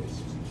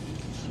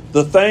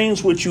 The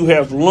things which you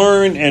have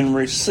learned and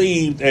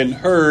received and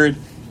heard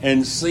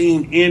and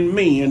seen in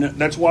me. And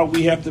that's why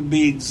we have to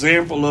be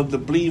example of the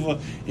believer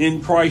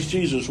in Christ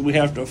Jesus. We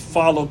have to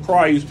follow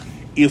Christ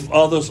if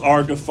others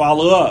are to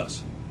follow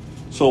us.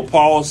 So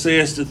Paul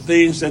says the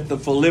things that the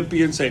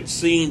Philippians had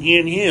seen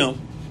in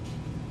him,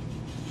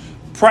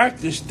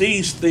 practice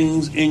these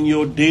things in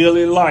your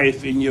daily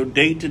life, in your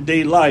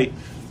day-to-day life.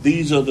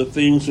 These are the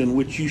things in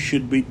which you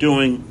should be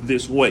doing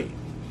this way.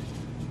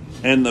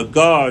 And the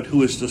God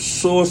who is the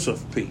source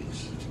of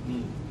peace,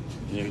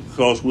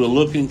 because we're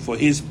looking for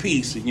his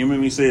peace. And you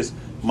remember he says,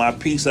 my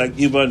peace I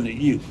give unto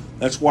you.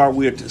 That's why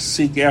we're to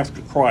seek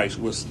after Christ.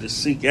 We're to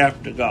seek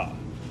after God.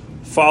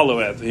 Follow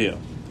after him.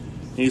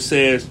 He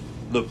says,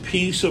 the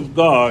peace of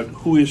God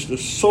who is the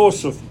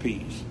source of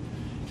peace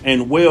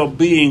and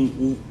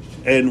well-being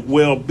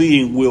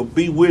will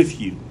be with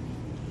you.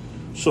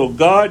 So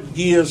God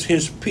gives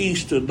his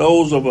peace to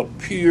those of a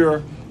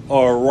pure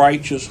or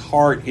righteous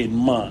heart and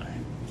mind.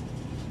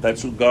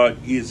 That's who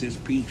God gives his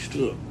peace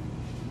to.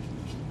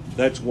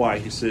 That's why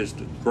he says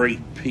the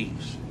great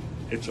peace.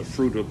 It's a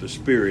fruit of the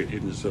Spirit.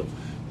 It is a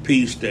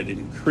peace that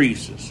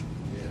increases.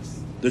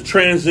 Yes. The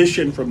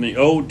transition from the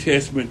Old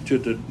Testament to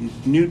the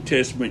New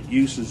Testament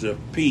uses of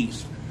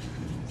peace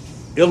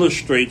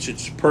illustrates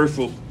its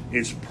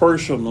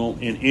personal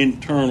and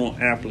internal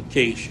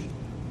application.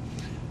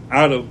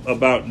 Out of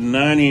about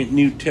 90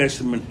 New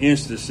Testament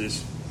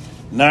instances,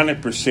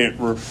 90%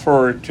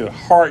 refer to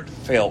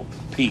heartfelt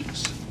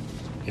peace.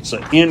 It's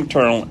an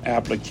internal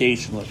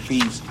application of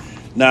peace,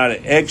 not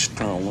an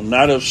external,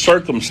 not of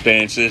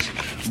circumstances,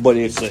 but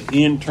it's an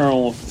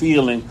internal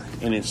feeling,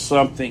 and it's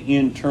something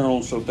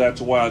internal. So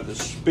that's why the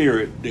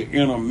spirit, the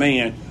inner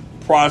man,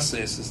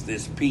 processes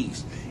this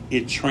peace.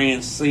 It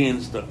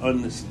transcends the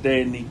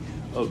understanding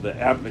of the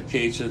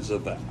applications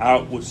of the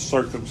outward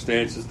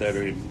circumstances that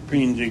are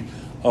impinging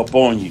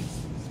upon you.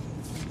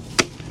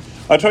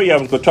 I told you I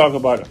was going to talk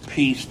about a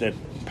peace that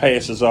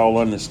passes all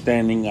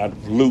understanding out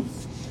of Luke.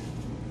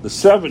 The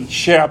 7th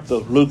chapter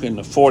of Luke in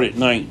the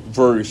 49th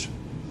verse.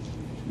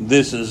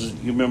 This is,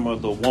 you remember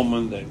the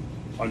woman that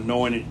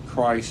anointed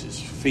Christ's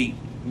feet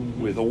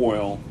with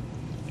oil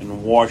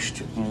and washed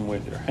them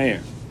with her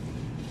hair.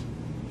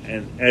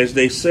 And as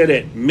they sat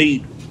at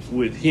meat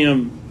with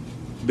him,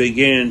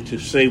 began to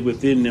say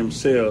within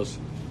themselves,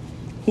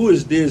 who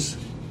is this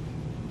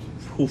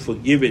who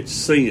forgiveth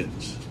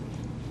sins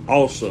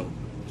also?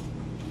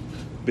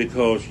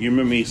 Because you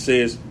remember he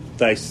says,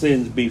 thy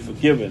sins be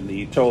forgiven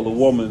thee. He told the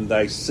woman,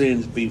 thy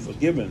sins be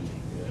forgiven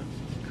thee. Yeah.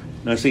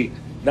 Now see,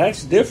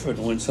 that's different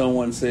when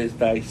someone says,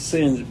 thy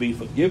sins be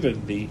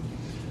forgiven thee,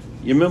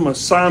 You remember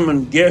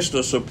Simon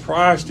Gester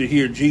surprised to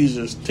hear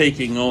Jesus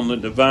taking on the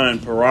divine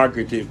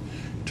prerogative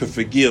to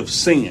forgive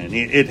sin.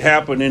 It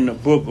happened in the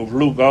book of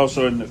Luke,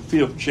 also in the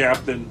 5th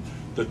chapter,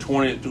 the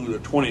 20th through the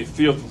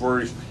 25th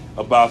verse,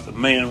 about the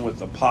man with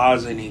the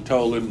palsy, and he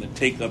told him to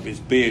take up his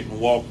bed and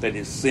walk, that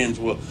his sins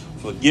were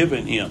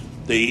forgiven him,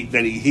 that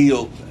he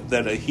healed,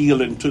 that a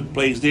healing took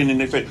place then.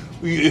 And they said,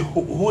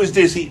 who is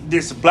this?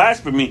 This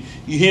blasphemy.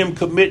 You hear him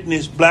committing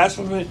this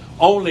blasphemy?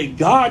 Only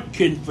God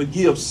can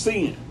forgive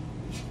sin.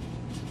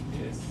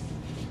 Yes.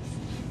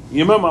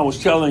 You remember I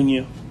was telling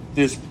you,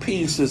 this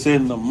peace is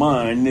in the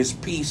mind. This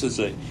peace is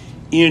an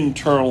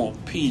internal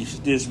peace.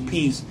 This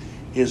peace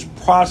is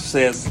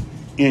processed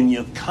in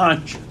your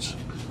conscience.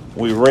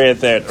 We read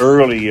that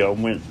earlier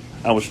when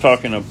I was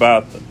talking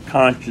about the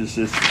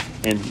consciousness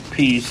and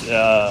peace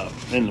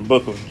in the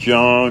book of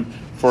John,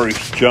 1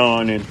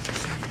 John, and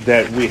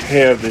that we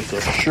have this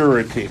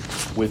assurity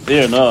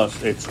within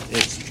us. It's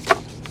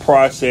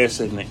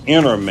processed in the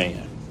inner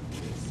man.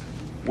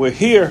 We're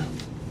here.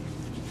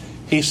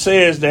 He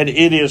says that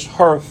it is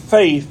her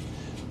faith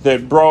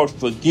that brought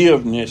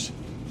forgiveness,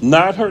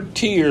 not her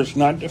tears,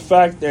 not the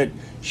fact that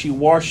she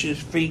washed his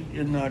feet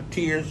and her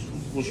tears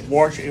was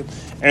washing,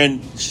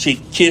 and she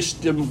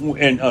kissed him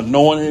and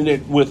anointed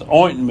it with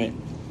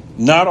ointment.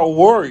 Not a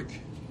work,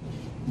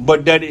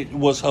 but that it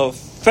was her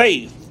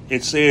faith.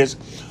 It says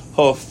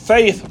her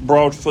faith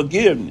brought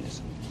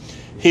forgiveness.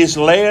 His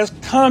last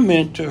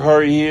comment to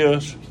her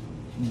is,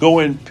 go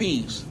in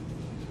peace.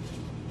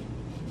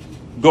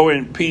 Go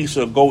in peace,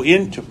 or go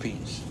into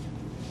peace.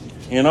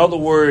 In other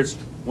words,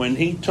 when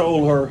he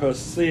told her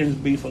sins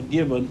be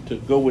forgiven, to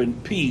go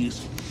in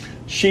peace,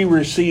 she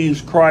receives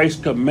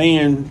Christ's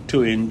command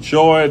to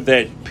enjoy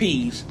that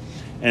peace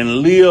and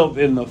live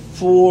in the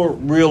full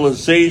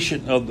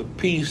realization of the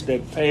peace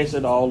that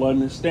passeth all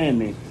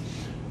understanding.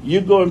 You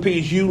go in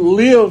peace. You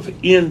live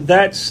in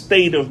that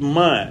state of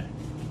mind.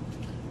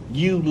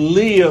 You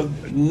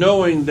live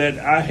knowing that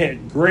I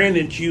had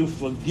granted you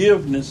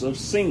forgiveness of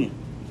sin.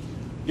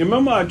 You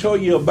remember I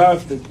told you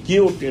about the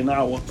guilt in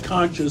our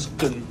conscience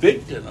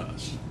convicting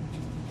us?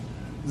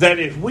 That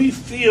if we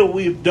feel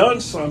we've done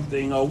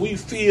something, or we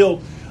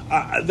feel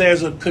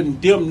there's a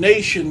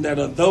condemnation that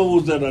are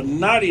those that are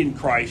not in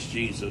Christ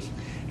Jesus.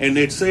 And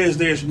it says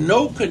there's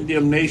no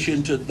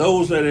condemnation to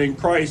those that are in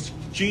Christ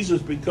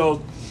Jesus, because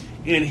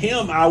in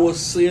him our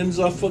sins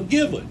are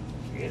forgiven.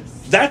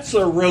 Yes. That's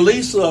a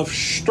release of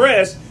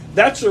stress.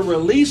 That's a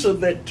release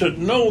of that, to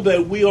know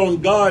that we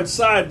on God's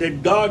side,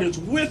 that God is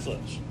with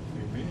us.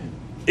 Amen.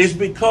 It's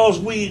because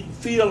we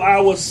feel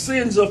our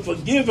sins are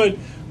forgiven,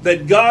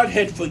 that God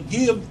had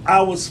forgiven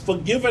our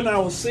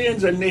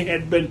sins, and they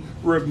had been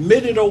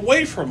remitted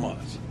away from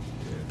us.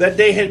 That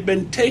they had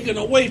been taken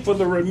away, for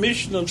the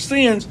remission of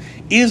sins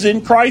is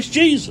in Christ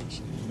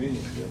Jesus.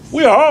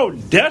 We are all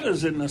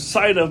debtors in the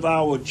sight of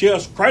our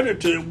just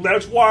creditor.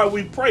 That's why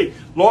we pray,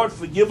 Lord,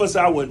 forgive us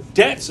our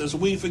debts as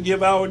we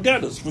forgive our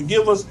debtors.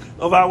 Forgive us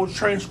of our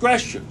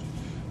transgression.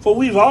 For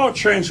we've all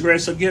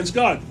transgressed against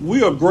God.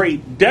 We are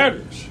great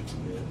debtors.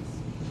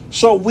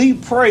 So we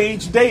pray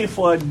each day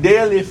for a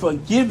daily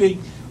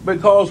forgiving,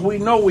 because we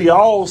know we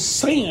all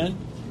sin,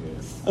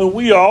 and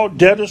we all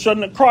debtors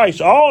unto Christ.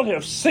 All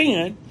have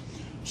sinned,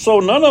 so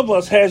none of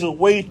us has a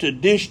way to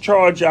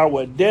discharge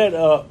our debt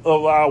of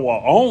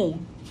our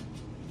own,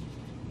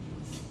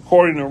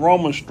 according to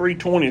Romans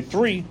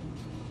 3:23.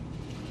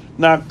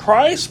 Now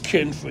Christ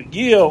can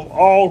forgive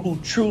all who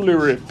truly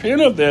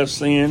repent of their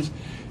sins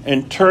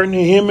and turn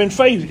to him in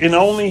faith, and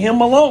only him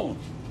alone.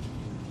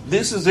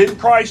 This is in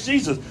Christ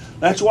Jesus.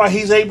 That's why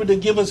he's able to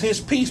give us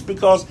his peace,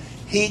 because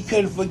he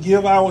can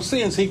forgive our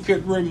sins. He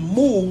could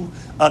remove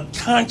a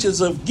conscience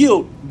of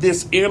guilt,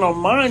 this inner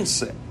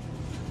mindset.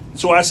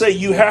 So I say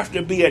you have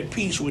to be at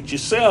peace with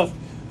yourself.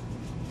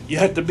 You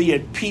have to be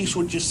at peace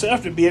with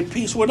yourself to be at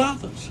peace with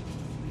others.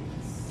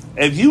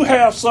 If you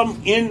have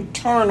some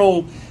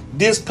internal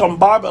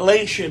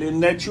discombobulation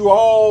and that you're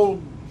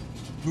all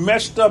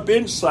messed up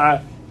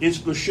inside, it's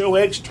going to show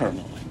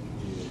externally.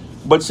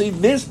 But see,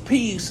 this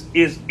peace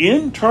is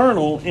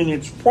internal in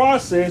its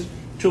process,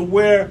 to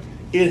where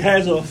it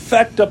has an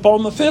effect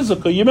upon the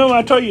physical. You remember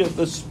I told you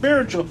the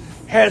spiritual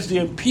has the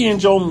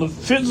impinge on the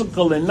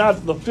physical, and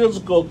not the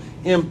physical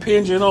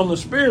impinging on the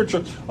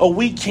spiritual, or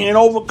we can't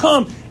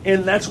overcome.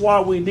 And that's why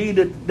we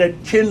needed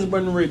that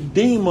kinsman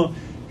redeemer.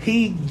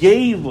 He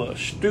gave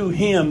us through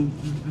him.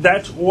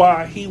 That's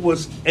why he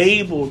was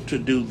able to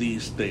do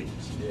these things.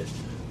 Yes.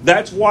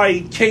 That's why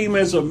he came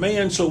as a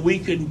man, so we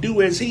can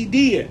do as he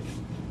did.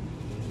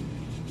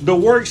 The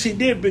works he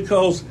did,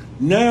 because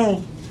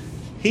now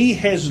he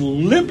has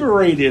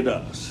liberated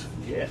us.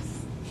 Yes.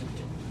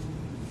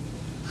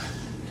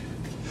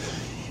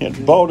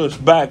 And brought us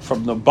back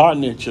from the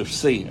bondage of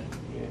sin.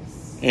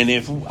 Yes. And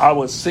if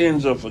our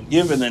sins are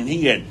forgiven, and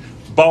he had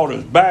bought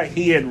us back,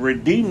 he had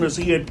redeemed us,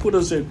 he had put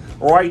us in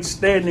right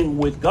standing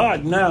with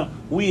God. Now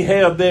we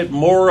have that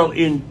moral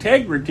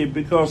integrity,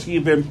 because he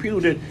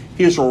imputed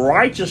his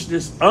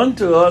righteousness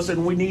unto us,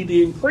 and we need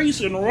to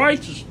increase in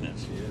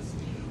righteousness.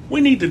 We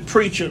need to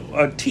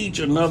teach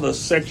another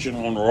section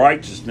on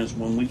righteousness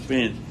when we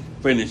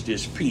finish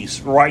this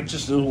piece.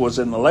 Righteousness was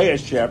in the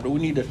last chapter. We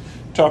need to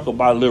talk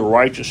about a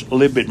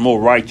little bit more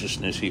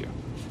righteousness here.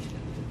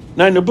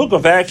 Now, in the book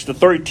of Acts, the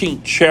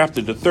 13th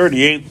chapter, the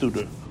 38th through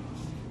the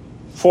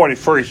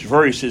 41st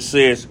verse, it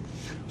says,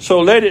 "So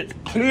let it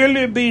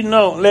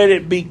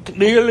be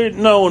clearly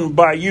known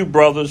by you,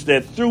 brothers,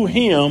 that through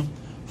him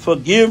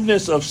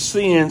forgiveness of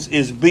sins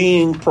is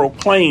being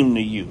proclaimed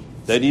to you."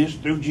 That is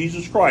through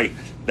Jesus Christ.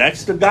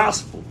 That's the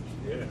gospel.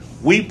 Yes.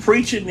 We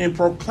preaching and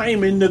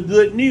proclaiming the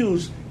good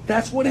news.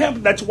 That's what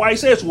happened. That's why he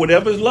says,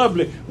 whatever is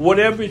lovely,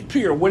 whatever is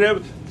pure,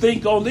 whatever,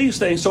 think on these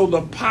things. So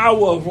the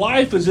power of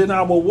life is in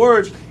our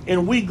words,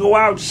 and we go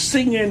out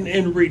singing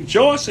and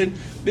rejoicing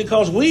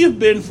because we have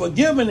been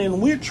forgiven,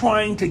 and we're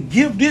trying to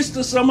give this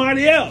to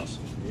somebody else.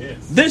 Yes.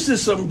 This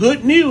is some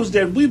good news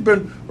that we've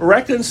been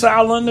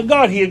reconciled unto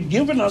God. He had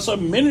given us a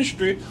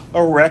ministry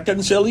of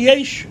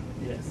reconciliation.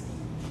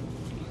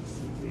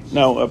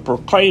 Now,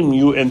 proclaim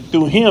you, and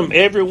through him,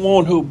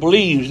 everyone who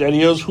believes, that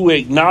is, who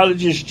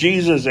acknowledges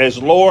Jesus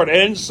as Lord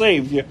and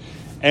Savior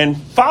and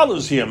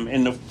follows him.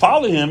 And to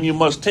follow him, you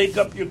must take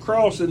up your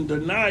cross and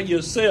deny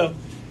yourself,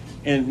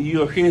 and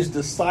you're his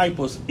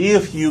disciples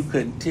if you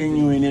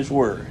continue in his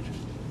word.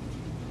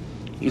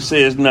 He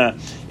says, now,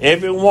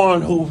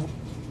 everyone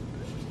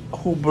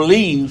who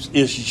believes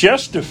is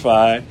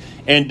justified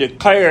and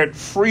declared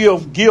free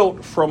of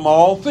guilt from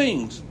all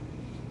things.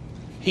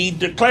 He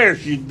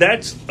declares you.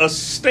 That's a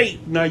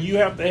state. Now, you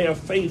have to have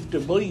faith to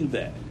believe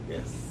that.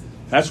 Yes.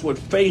 That's what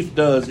faith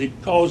does. It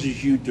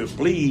causes you to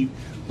believe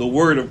the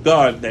word of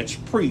God that's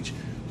preached.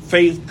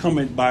 Faith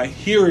cometh by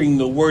hearing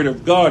the word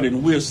of God.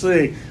 And we're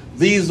saying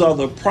these are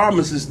the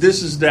promises.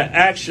 This is the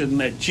action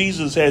that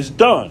Jesus has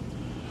done,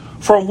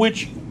 from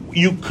which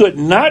you could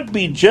not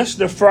be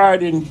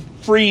justified and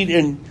freed,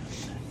 and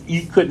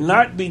you could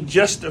not be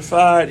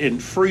justified and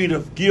freed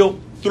of guilt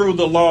through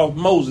the law of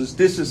Moses.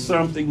 This is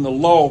something the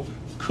law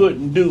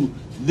couldn't do.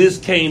 This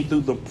came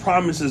through the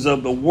promises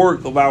of the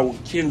work of our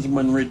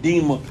kinsman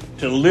redeemer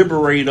to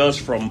liberate us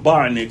from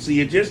bondage. See,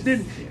 it just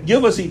didn't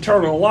give us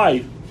eternal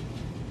life.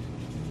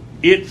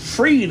 It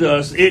freed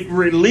us. It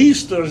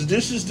released us.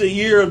 This is the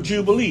year of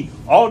Jubilee.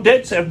 All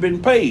debts have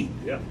been paid.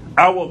 Yeah.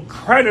 Our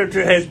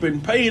creditor has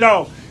been paid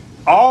off.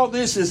 All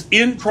this is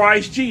in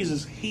Christ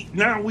Jesus.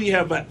 Now we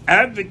have an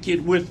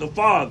advocate with the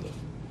Father.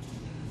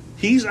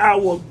 He's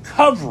our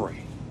covering.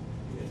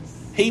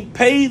 He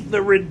paid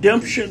the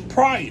redemption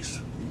price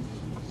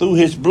through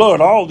his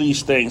blood. All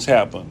these things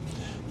happen.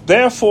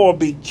 Therefore,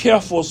 be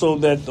careful so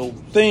that the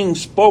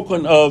things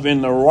spoken of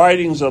in the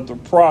writings of the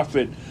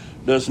prophet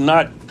does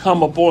not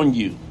come upon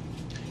you.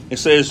 It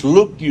says,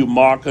 "Look you,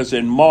 Marcus,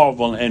 and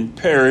marvel, and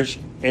perish,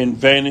 and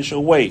vanish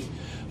away.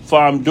 For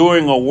I'm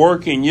doing a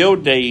work in your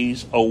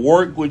days, a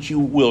work which you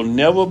will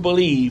never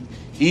believe,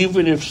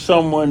 even if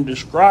someone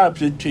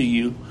describes it to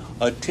you,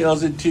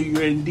 tells it to you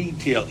in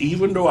detail."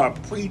 Even though I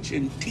preach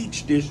and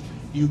teach this,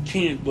 you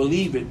can't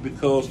believe it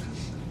because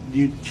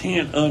you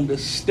can't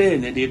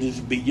understand it. It is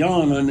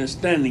beyond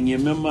understanding. You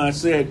remember I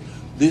said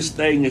this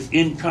thing is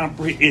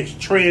incomprehensible. It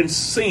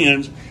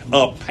transcends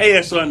a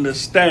past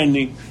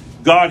understanding.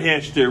 God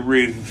has to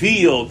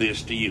reveal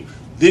this to you.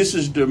 This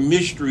is the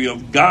mystery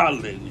of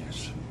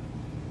godliness.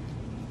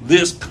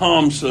 This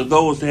comes to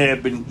those that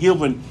have been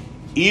given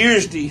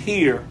ears to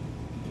hear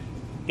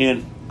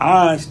and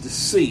eyes to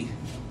see,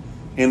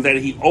 and that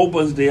he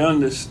opens the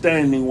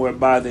understanding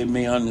whereby they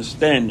may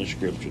understand the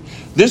scripture.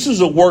 This is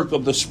a work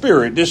of the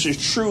Spirit. This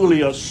is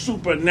truly a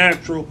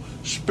supernatural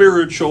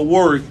spiritual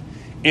work.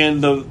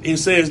 And he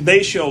says,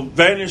 they shall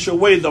vanish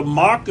away. The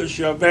mockers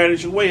shall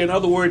vanish away. In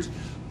other words,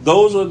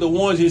 those are the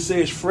ones, he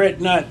says, fret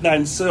not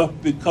thyself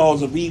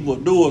because of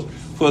evildoers,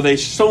 for they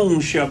soon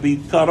shall be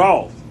cut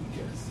off.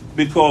 Yes.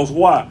 Because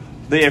why?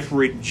 They have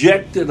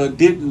rejected or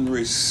didn't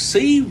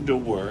receive the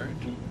word.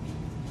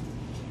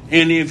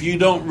 And if you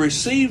don't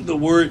receive the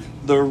word,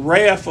 the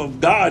wrath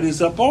of God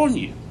is upon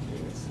you.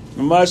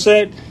 Remember I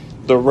said,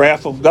 the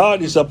wrath of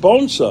God is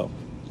upon some.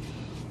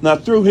 Now,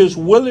 through his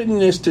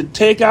willingness to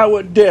take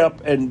our debt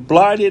and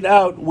blot it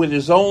out with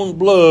his own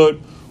blood,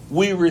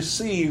 we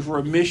receive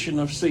remission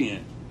of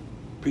sin.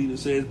 Peter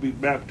says, be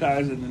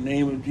baptized in the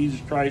name of Jesus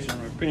Christ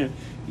and repent.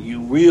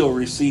 You will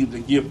receive the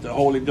gift of the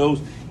Holy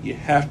Ghost. You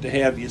have to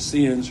have your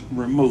sins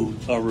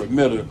removed, a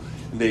remitter.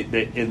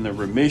 And the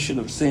remission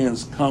of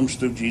sins comes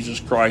through Jesus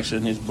Christ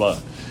and his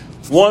blood.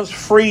 Once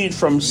freed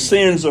from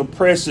sin's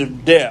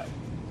oppressive debt,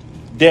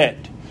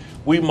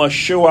 we must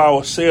show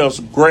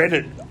ourselves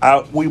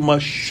we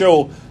must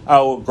show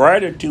our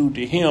gratitude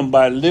to him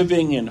by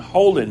living in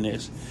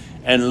holiness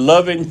and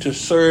loving to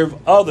serve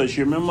others.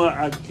 You remember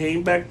I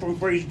came back from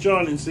 1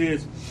 John and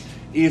says,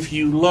 if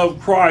you love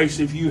Christ,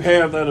 if you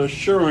have that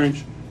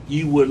assurance,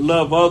 you would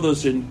love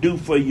others and do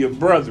for your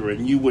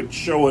brethren. You would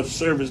show a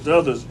service to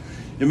others.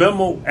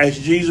 Remember, as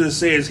Jesus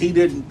says, he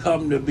didn't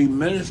come to be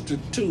ministered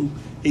to,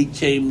 he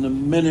came to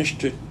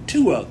minister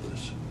to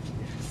others.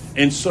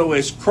 And so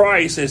as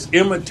Christ, as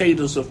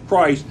imitators of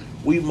Christ,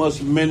 we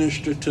must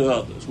minister to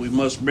others. We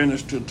must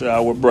minister to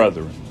our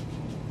brethren.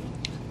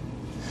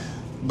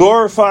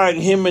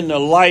 glorifying him in the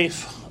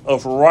life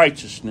of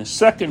righteousness.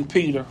 2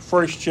 Peter,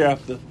 1st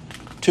chapter,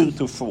 2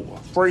 through 4.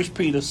 1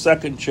 Peter,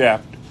 2nd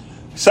chapter.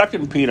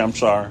 2 Peter,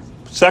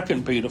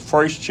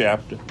 1st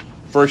chapter,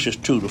 verses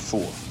 2 to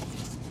 4.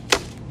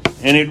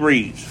 And it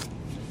reads,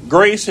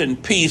 grace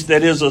and peace,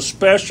 that is a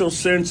special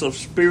sense of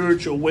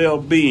spiritual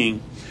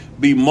well-being,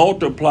 be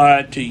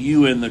multiplied to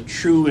you in the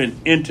true and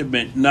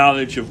intimate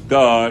knowledge of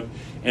God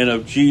and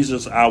of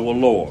Jesus our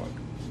Lord.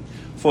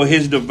 For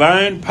his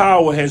divine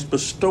power has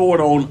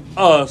bestowed on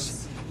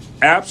us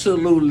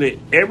absolutely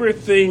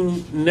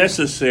everything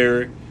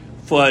necessary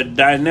for a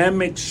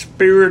dynamic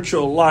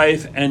spiritual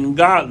life and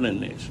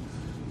godliness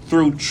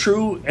through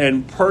true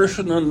and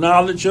personal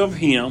knowledge of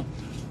him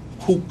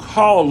who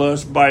called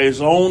us by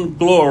his own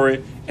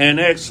glory and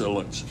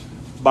excellence.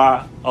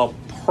 By a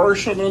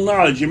personal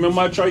knowledge.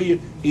 Remember I told you,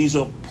 he's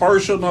a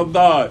personal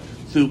God.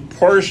 Through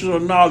personal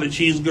knowledge,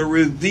 he's going to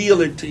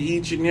reveal it to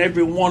each and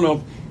every one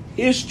of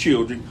his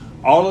children.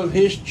 All of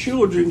his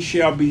children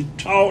shall be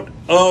taught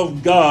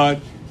of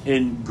God,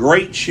 and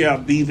great shall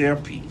be their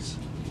peace.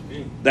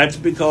 That's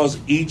because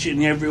each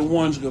and every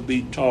one's going to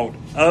be taught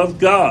of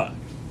God.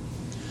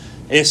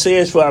 It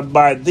says, for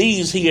by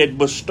these he had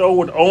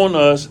bestowed on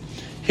us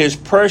his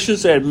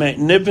precious and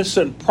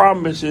magnificent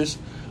promises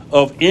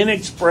of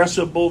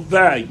inexpressible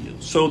value,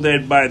 so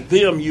that by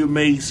them you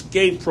may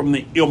escape from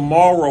the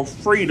immoral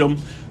freedom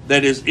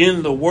that is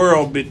in the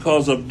world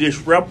because of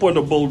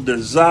disreputable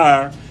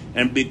desire,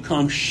 and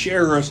become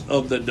sharers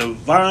of the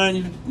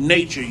divine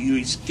nature. You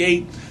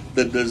escape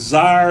the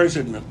desires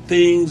and the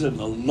things and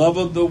the love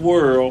of the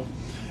world,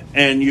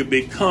 and you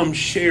become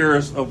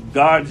sharers of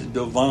God's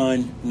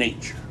divine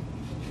nature.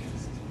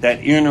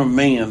 That inner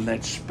man,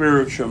 that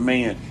spiritual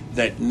man,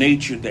 that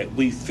nature that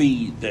we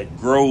feed, that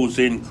grows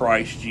in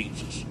Christ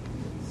Jesus.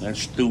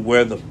 That's through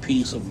where the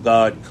peace of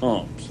God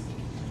comes.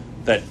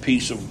 That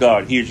peace of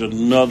God. Here's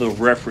another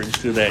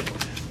reference to that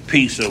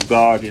peace of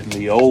God in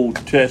the Old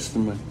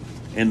Testament,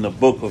 in the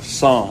book of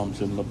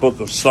Psalms, and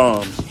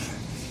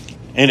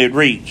it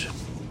reads,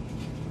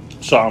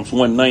 Psalms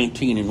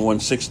 119 and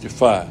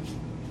 165.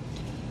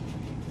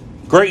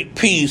 Great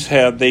peace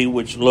have they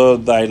which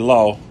love thy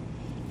law,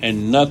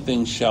 and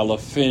nothing shall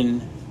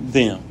offend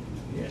them.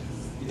 Yes.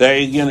 There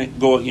again,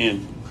 go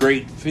again,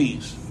 great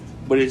peace.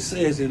 But it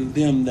says in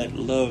them that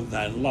love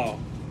thy law,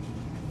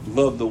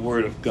 love the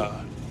word of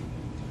God.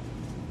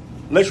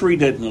 Let's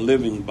read that in the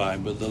Living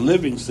Bible. The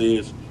Living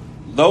says,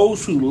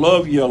 those who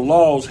love your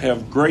laws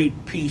have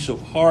great peace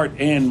of heart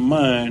and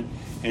mind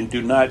and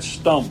do not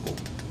stumble.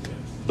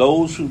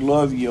 Those who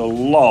love your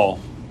law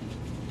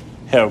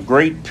have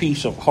great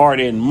peace of heart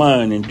and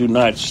mind and do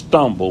not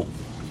stumble.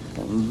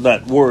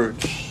 That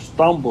word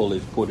stumble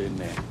is put in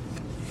there.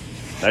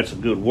 That's a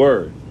good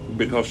word,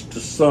 because to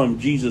some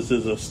Jesus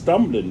is a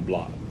stumbling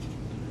block.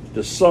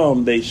 To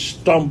some they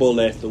stumble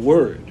at the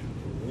word.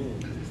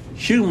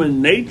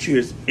 Human nature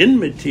is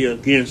enmity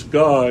against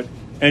God,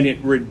 and it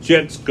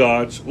rejects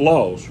God's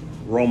laws.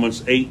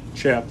 Romans 8,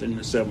 chapter and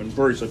the 7th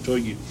verse. I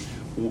told you,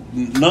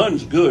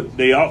 none's good.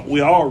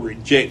 We all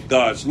reject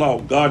God's law.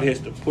 God has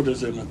to put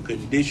us in a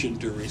condition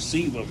to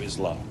receive of his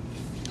law.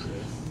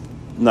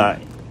 Now,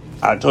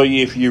 I told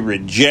you, if you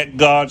reject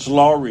God's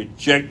law,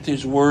 reject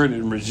his word,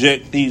 and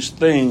reject these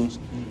things,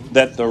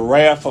 that the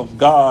wrath of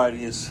God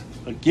is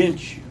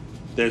against you.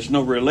 There's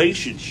no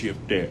relationship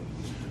there.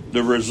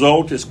 The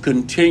result is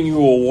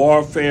continual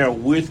warfare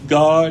with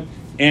God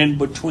and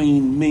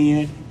between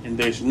men, and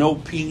there's no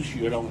peace.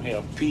 You don't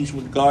have peace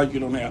with God.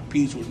 You don't have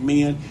peace with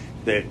men.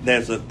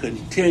 There's a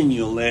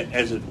continual,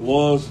 as it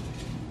was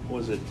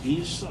it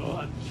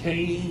Esau,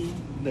 Cain,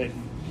 that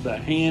the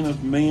hand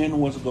of man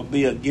was going to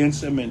be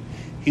against him, and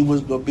he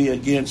was going to be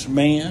against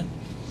man.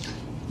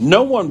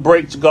 No one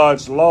breaks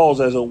God's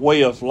laws as a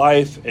way of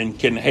life and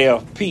can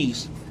have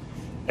peace,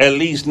 at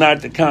least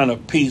not the kind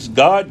of peace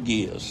God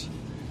gives.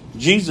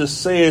 Jesus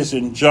says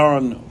in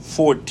John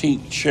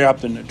 14th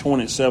chapter and the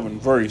 27th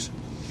verse,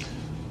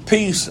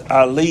 peace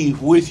I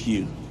leave with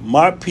you,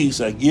 my peace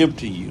I give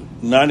to you,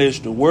 not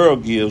as the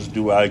world gives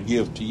do I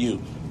give to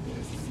you.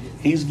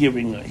 He's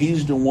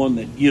the one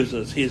that gives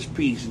us his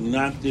peace,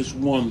 not this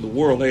one the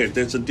world has.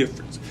 There's a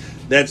difference.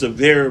 That's a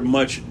very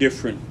much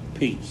different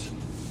peace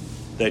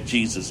that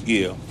Jesus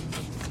gives.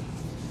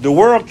 The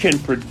world can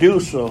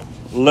produce a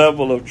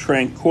level of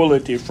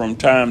tranquility from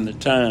time to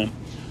time,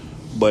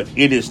 but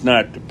it is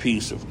not the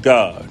peace of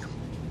God.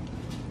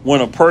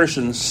 When a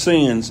person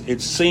sins,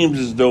 it seems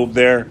as though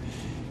there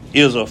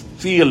is a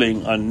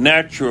feeling, a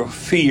natural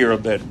fear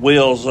that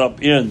wells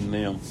up in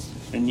them.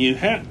 And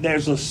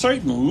there's a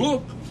certain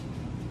look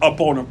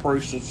upon a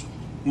person's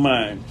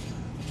mind.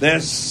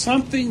 There's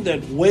something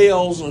that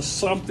wells or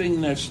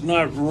something that's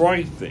not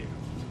right there.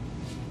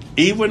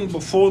 Even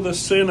before the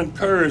sin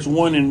occurs,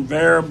 one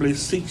invariably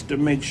seeks to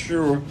make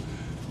sure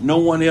no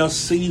one else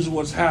sees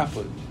what's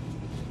happened,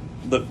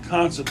 the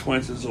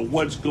consequences of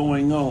what's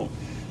going on.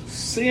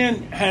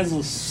 Sin has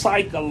a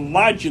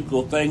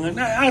psychological thing. And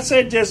I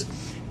said just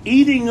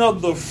eating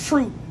of the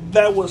fruit,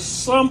 there was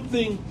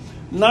something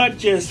not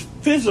just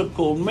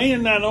physical.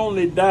 Man not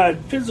only died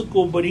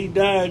physical, but he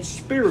died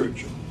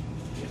spiritual.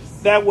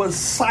 That was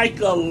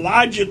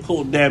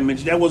psychological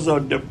damage. That was a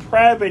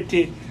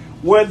depravity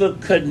where the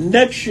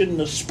connection,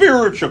 the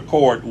spiritual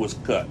cord was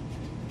cut.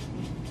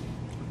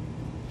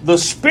 The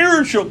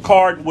spiritual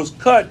cord was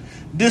cut.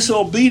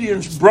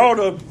 Disobedience brought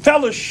a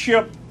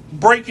fellowship,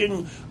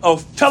 breaking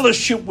of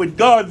fellowship with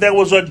God. There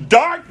was a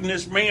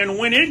darkness man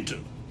went into.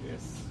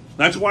 Yes.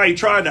 That's why he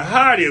tried to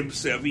hide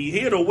himself. He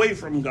hid away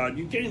from God.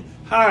 You can't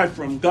hide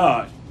from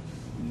God.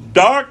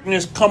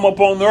 Darkness come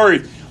upon the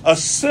earth. A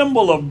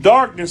symbol of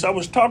darkness. I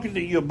was talking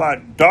to you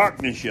about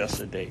darkness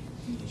yesterday.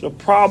 It's a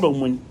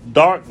problem when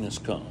darkness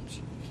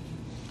comes.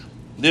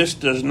 This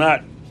does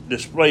not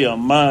display a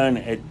mind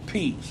at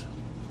peace.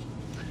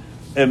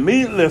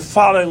 Immediately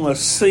following a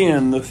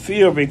sin, the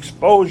fear of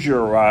exposure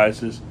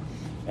arises,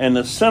 and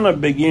the sinner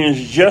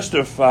begins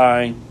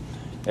justifying,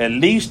 at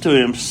least to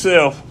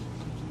himself,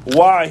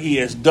 why he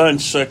has done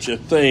such a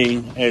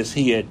thing as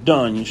he had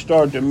done. You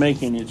start to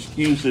making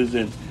excuses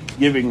and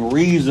giving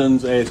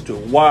reasons as to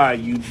why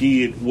you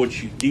did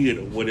what you did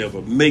or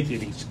whatever,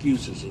 making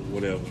excuses or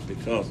whatever,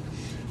 because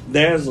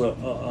there's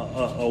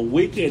a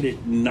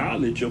wicked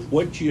knowledge of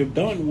what you have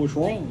done was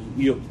wrong.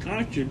 Your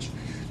conscience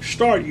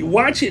you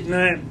watch it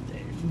now.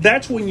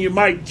 That's when you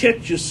might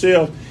catch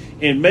yourself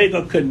and make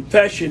a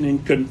confession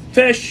and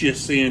confess your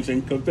sins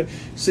and confess.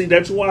 See,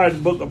 that's why the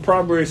book of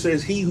Proverbs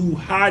says, "He who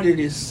hideth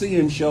his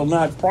sin shall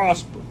not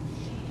prosper."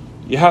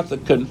 You have to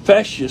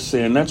confess your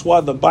sin. That's why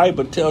the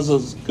Bible tells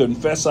us to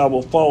confess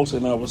our faults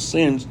and our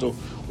sins to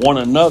one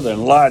another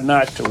and lie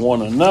not to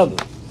one another.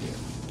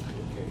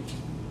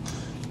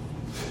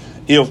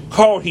 If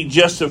caught, he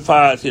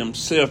justifies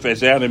himself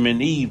as Adam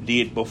and Eve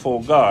did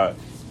before God.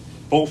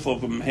 Both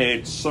of them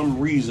had some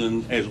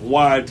reason as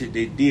why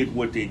they did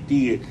what they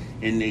did,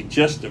 and they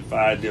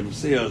justified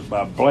themselves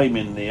by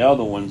blaming the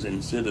other ones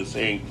instead of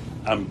saying,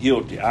 "I'm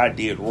guilty, I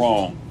did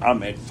wrong,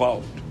 I'm at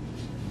fault."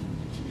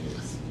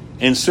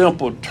 In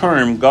simple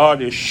terms,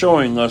 God is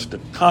showing us the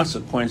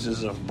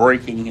consequences of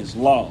breaking his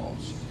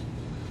laws.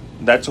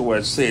 That's why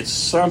it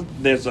says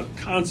there's a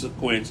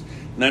consequence.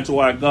 And that's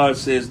why God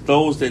says,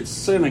 "Those that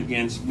sin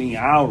against me,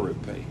 I'll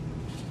repay."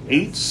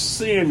 Each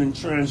sin and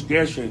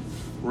transgression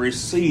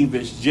receive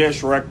its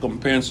just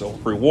recompense or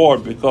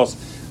reward, because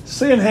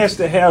sin has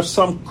to have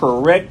some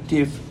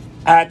corrective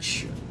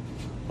action,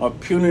 a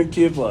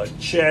punitive, or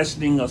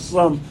chastening, or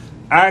some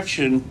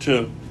action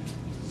to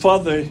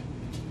further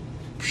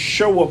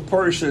show a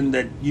person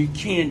that you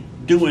can't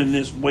do in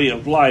this way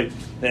of life.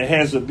 There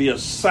has to be a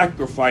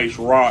sacrifice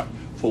wrought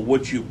for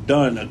what you've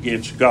done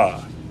against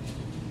God.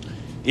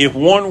 If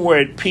one were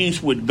at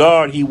peace with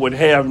God, he would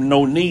have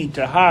no need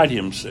to hide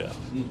himself.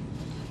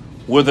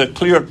 With a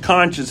clear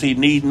conscience, he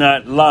need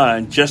not lie,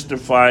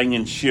 justifying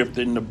and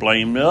shifting the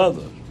blame to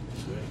others.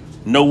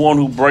 No one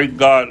who breaks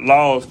God's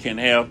laws can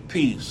have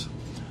peace.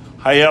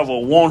 However,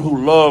 one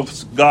who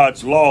loves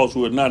God's laws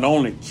will not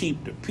only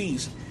keep the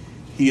peace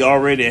he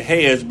already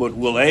has, but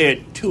will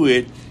add to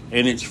it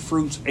and its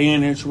fruits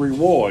and its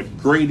reward.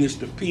 Great is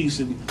the peace,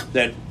 and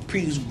that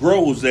peace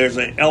grows. There's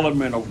an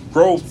element of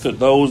growth to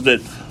those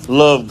that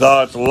love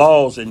God's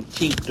laws and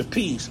keep the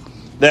peace.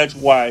 That's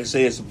why it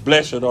says,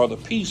 "Blessed are the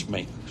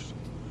peacemakers."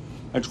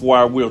 That's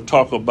why we'll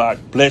talk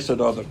about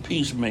blessed are the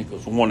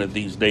peacemakers one of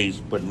these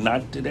days, but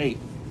not today.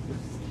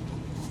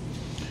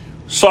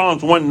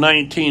 Psalms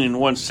 119 and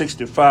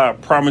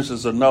 165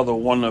 promises another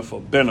wonderful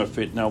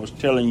benefit, and I was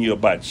telling you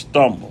about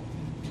stumble.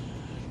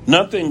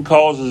 Nothing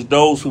causes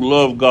those who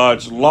love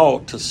God's law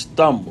to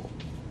stumble.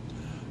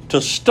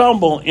 To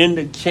stumble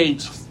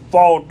indicates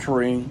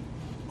faltering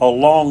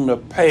along the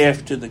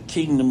path to the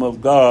kingdom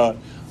of God,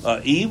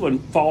 even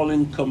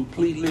falling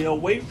completely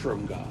away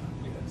from God.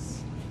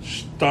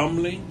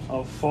 Stumbling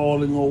or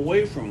falling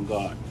away from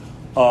God.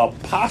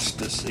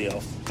 Apostasy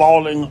or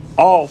falling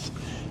off.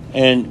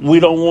 And we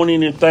don't want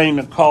anything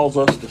to cause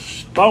us to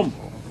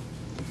stumble.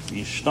 If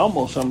you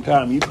stumble,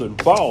 sometimes you can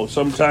fall.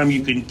 Sometimes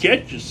you can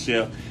catch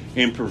yourself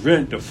and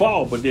prevent the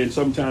fall, but then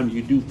sometimes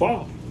you do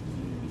fall.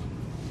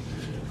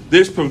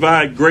 This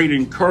provides great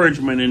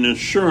encouragement and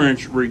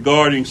assurance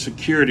regarding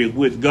security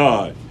with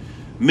God,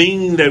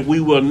 meaning that we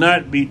will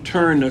not be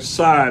turned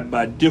aside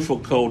by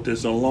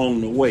difficulties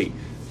along the way.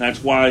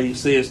 That's why he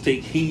says,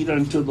 "Take heed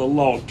unto the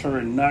law,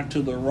 turn not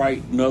to the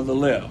right nor the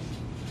left."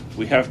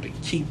 We have to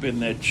keep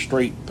in that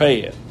straight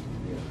path.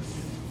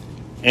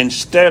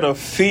 Instead of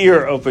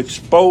fear of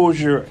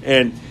exposure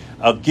and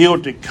a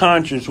guilty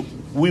conscience,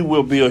 we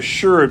will be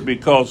assured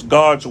because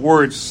God's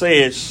word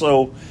says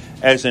so,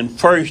 as in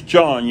 1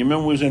 John. You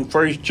remember it was in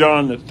 1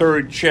 John, the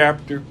 3rd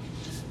chapter.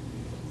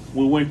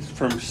 We went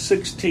from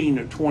 16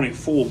 to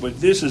 24,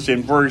 but this is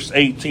in verse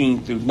 18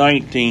 through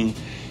 19.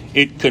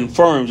 It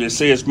confirms, it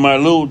says, "My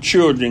little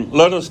children,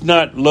 let us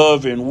not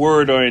love in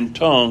word or in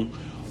tongue,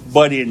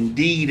 but in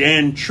deed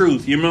and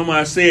truth." You remember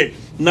I said,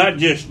 not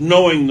just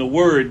knowing the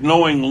word,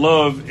 knowing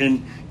love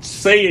and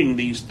saying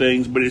these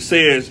things, but it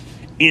says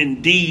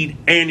in deed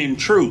and in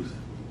truth.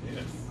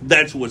 Yes.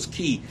 That's what's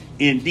key.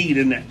 Indeed,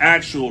 in the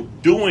actual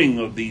doing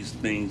of these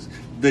things,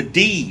 the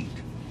deed.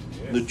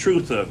 The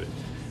truth of it.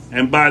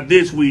 And by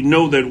this we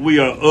know that we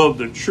are of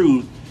the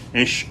truth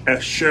and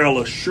shall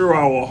assure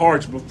our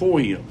hearts before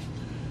him.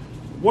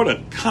 What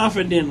a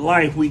confident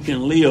life we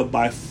can live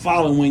by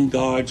following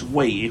God's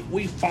way. If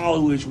we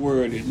follow his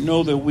word and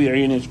know that we are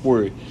in his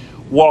word,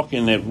 walk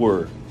in that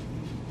word.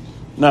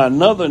 Now,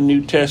 another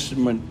New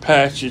Testament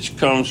passage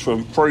comes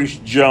from 1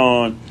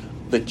 John,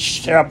 the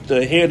chapter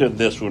ahead of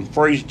this one,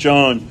 1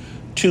 John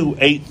 2,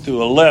 8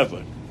 through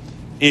 11.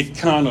 It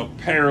kind of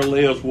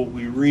parallels what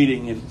we're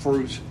reading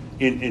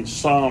in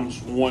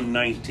Psalms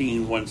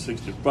 119,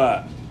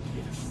 165.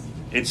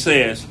 It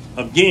says,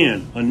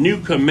 again, a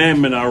new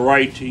commandment I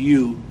write to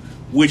you,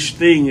 which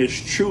thing is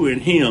true in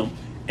him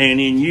and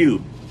in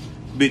you,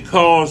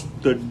 because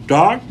the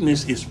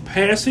darkness is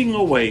passing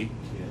away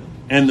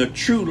and the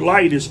true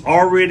light is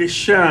already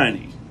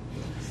shining.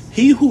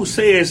 He who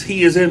says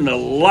he is in the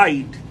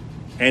light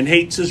and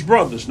hates his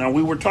brothers. Now,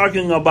 we were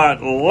talking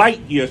about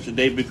light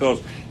yesterday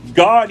because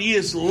God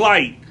is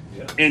light,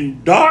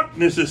 and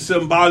darkness is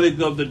symbolic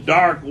of the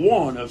dark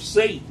one, of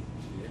Satan.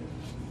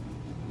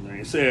 And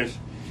it says,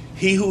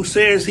 he who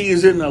says he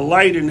is in the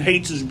light and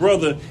hates his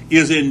brother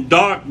is in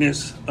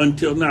darkness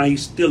until now.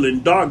 He's still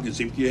in darkness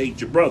if you hate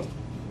your brother.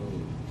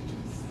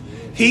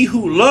 He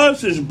who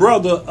loves his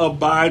brother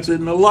abides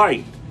in the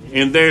light,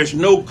 and there's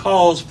no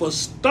cause for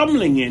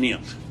stumbling in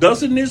him.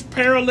 Doesn't this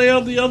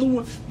parallel the other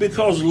one?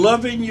 Because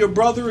loving your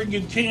brother,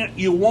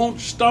 you won't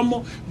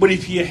stumble. But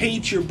if you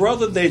hate your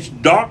brother, there's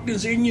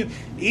darkness in you.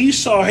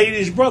 Esau hated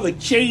his brother.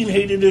 Cain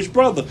hated his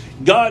brother.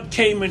 God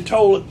came and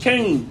told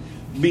Cain,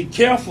 be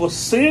careful,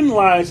 sin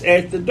lies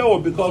at the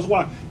door. Because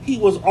why? He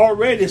was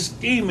already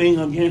scheming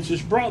against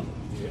his brother.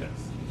 Yes.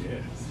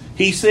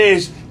 He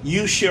says,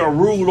 you shall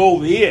rule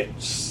over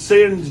it.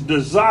 Sin's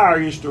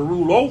desire is to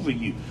rule over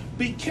you.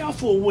 Be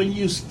careful when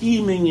you're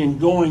scheming and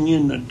going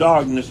in the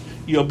darkness.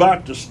 You're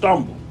about to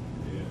stumble.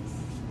 Yes.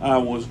 I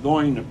was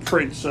going to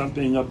print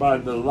something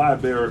about the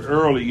library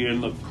earlier,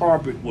 and the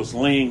carpet was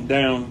laying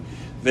down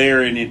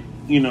there, and it,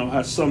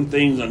 how some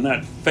things are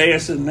not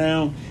fastened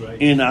down.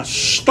 Right. And I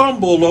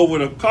stumbled over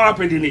the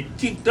carpet, and it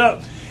kicked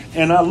up.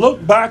 And I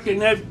looked back in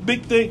that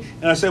big thing,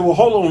 and I said, well,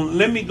 hold on,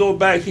 let me go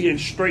back here and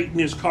straighten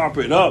this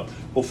carpet up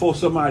before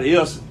somebody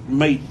else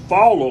may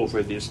fall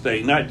over this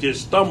thing, not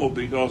just stumble,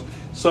 because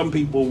some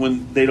people,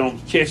 when they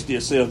don't catch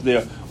themselves,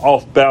 they're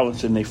off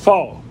balance and they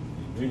fall.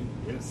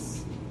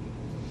 Yes.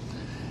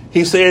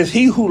 He says,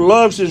 he who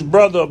loves his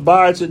brother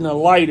abides in the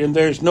light, and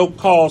there's no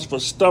cause for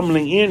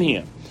stumbling in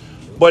him.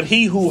 But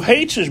he who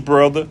hates his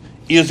brother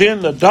is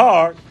in the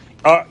dark,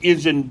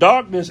 is in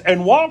darkness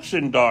and walks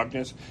in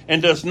darkness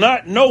and does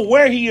not know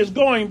where he is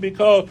going,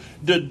 because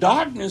the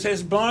darkness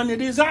has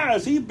blinded his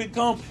eyes.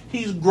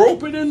 He's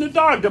groping in the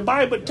dark. The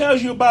Bible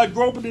tells you about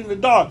groping in the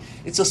dark.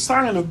 It's a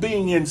sign of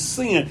being in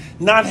sin,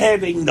 not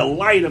having the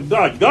light of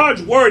God.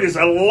 God's word is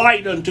a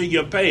light unto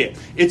your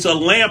path. It's a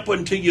lamp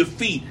unto your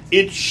feet.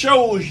 It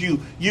shows you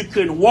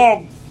can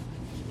walk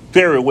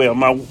very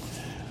well.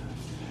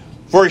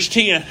 Verse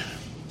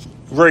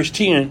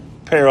 10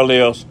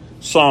 parallels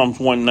Psalms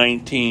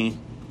 119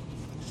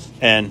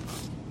 and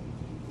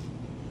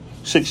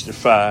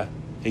 65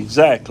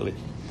 exactly.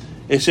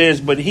 It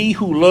says, but he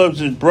who loves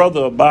his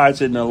brother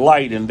abides in the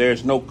light, and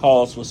there's no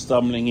cause for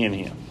stumbling in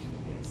him.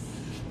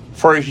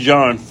 1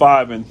 John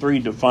 5 and 3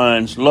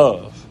 defines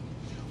love.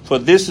 For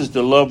this is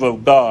the love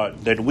of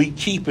God, that we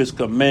keep his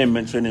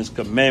commandments, and his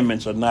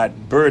commandments are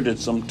not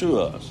burdensome to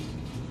us.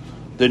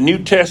 The New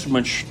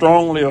Testament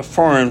strongly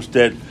affirms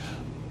that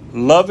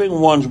loving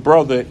one's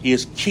brother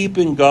is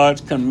keeping God's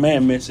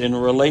commandments in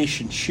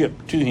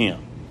relationship to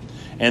him.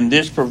 And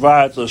this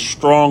provides a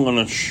strong and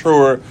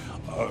assured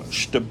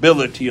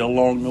stability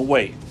along the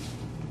way.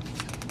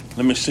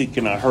 Let me see,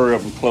 can I hurry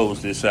up and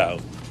close this out?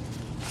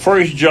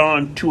 1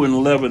 John 2 and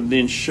 11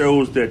 then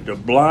shows that the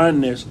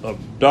blindness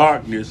of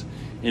darkness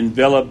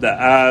enveloped the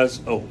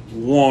eyes of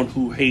one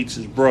who hates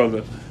his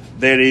brother,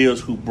 that is,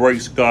 who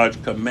breaks God's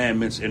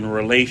commandments in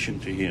relation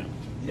to him.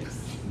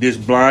 This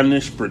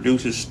blindness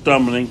produces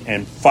stumbling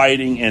and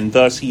fighting, and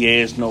thus he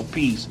has no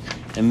peace.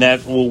 And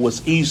that's what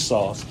was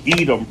Esau's.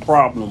 Edom's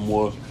problem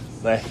was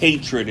the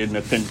hatred and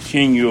the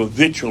continual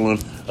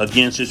vigilance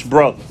against his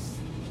brother.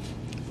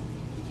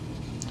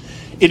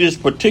 It is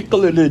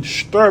particularly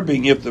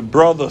disturbing if the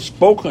brother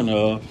spoken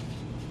of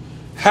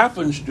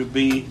happens to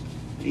be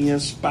your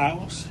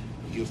spouse,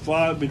 your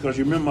father, because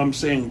you remember I'm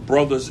saying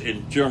brothers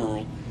in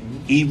general,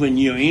 even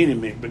your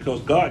enemy,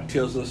 because God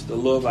tells us to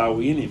love our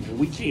enemy.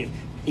 We can't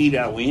hate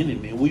our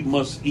enemy. We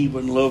must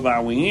even love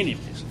our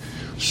enemies.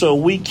 So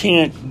we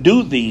can't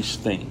do these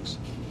things.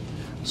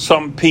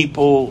 Some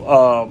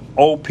people,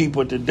 old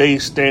people today,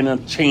 stand a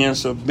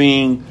chance of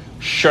being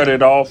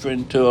shutted off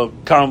into a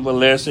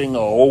convalescing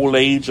or old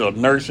age or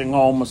nursing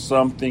home or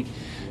something,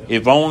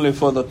 if only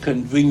for the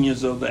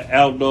convenience of the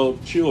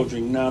adult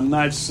children. Now, I'm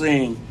not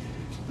saying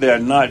there are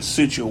not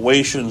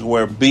situations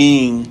where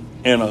being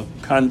in a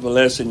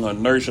convalescing or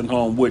nursing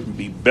home wouldn't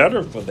be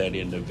better for that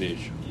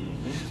individual.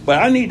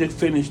 But I need to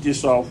finish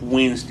this off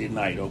Wednesday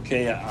night,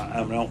 okay?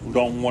 I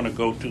don't want to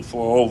go too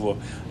far over.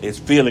 It's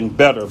feeling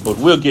better, but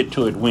we'll get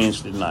to it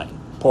Wednesday night,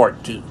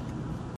 part 2.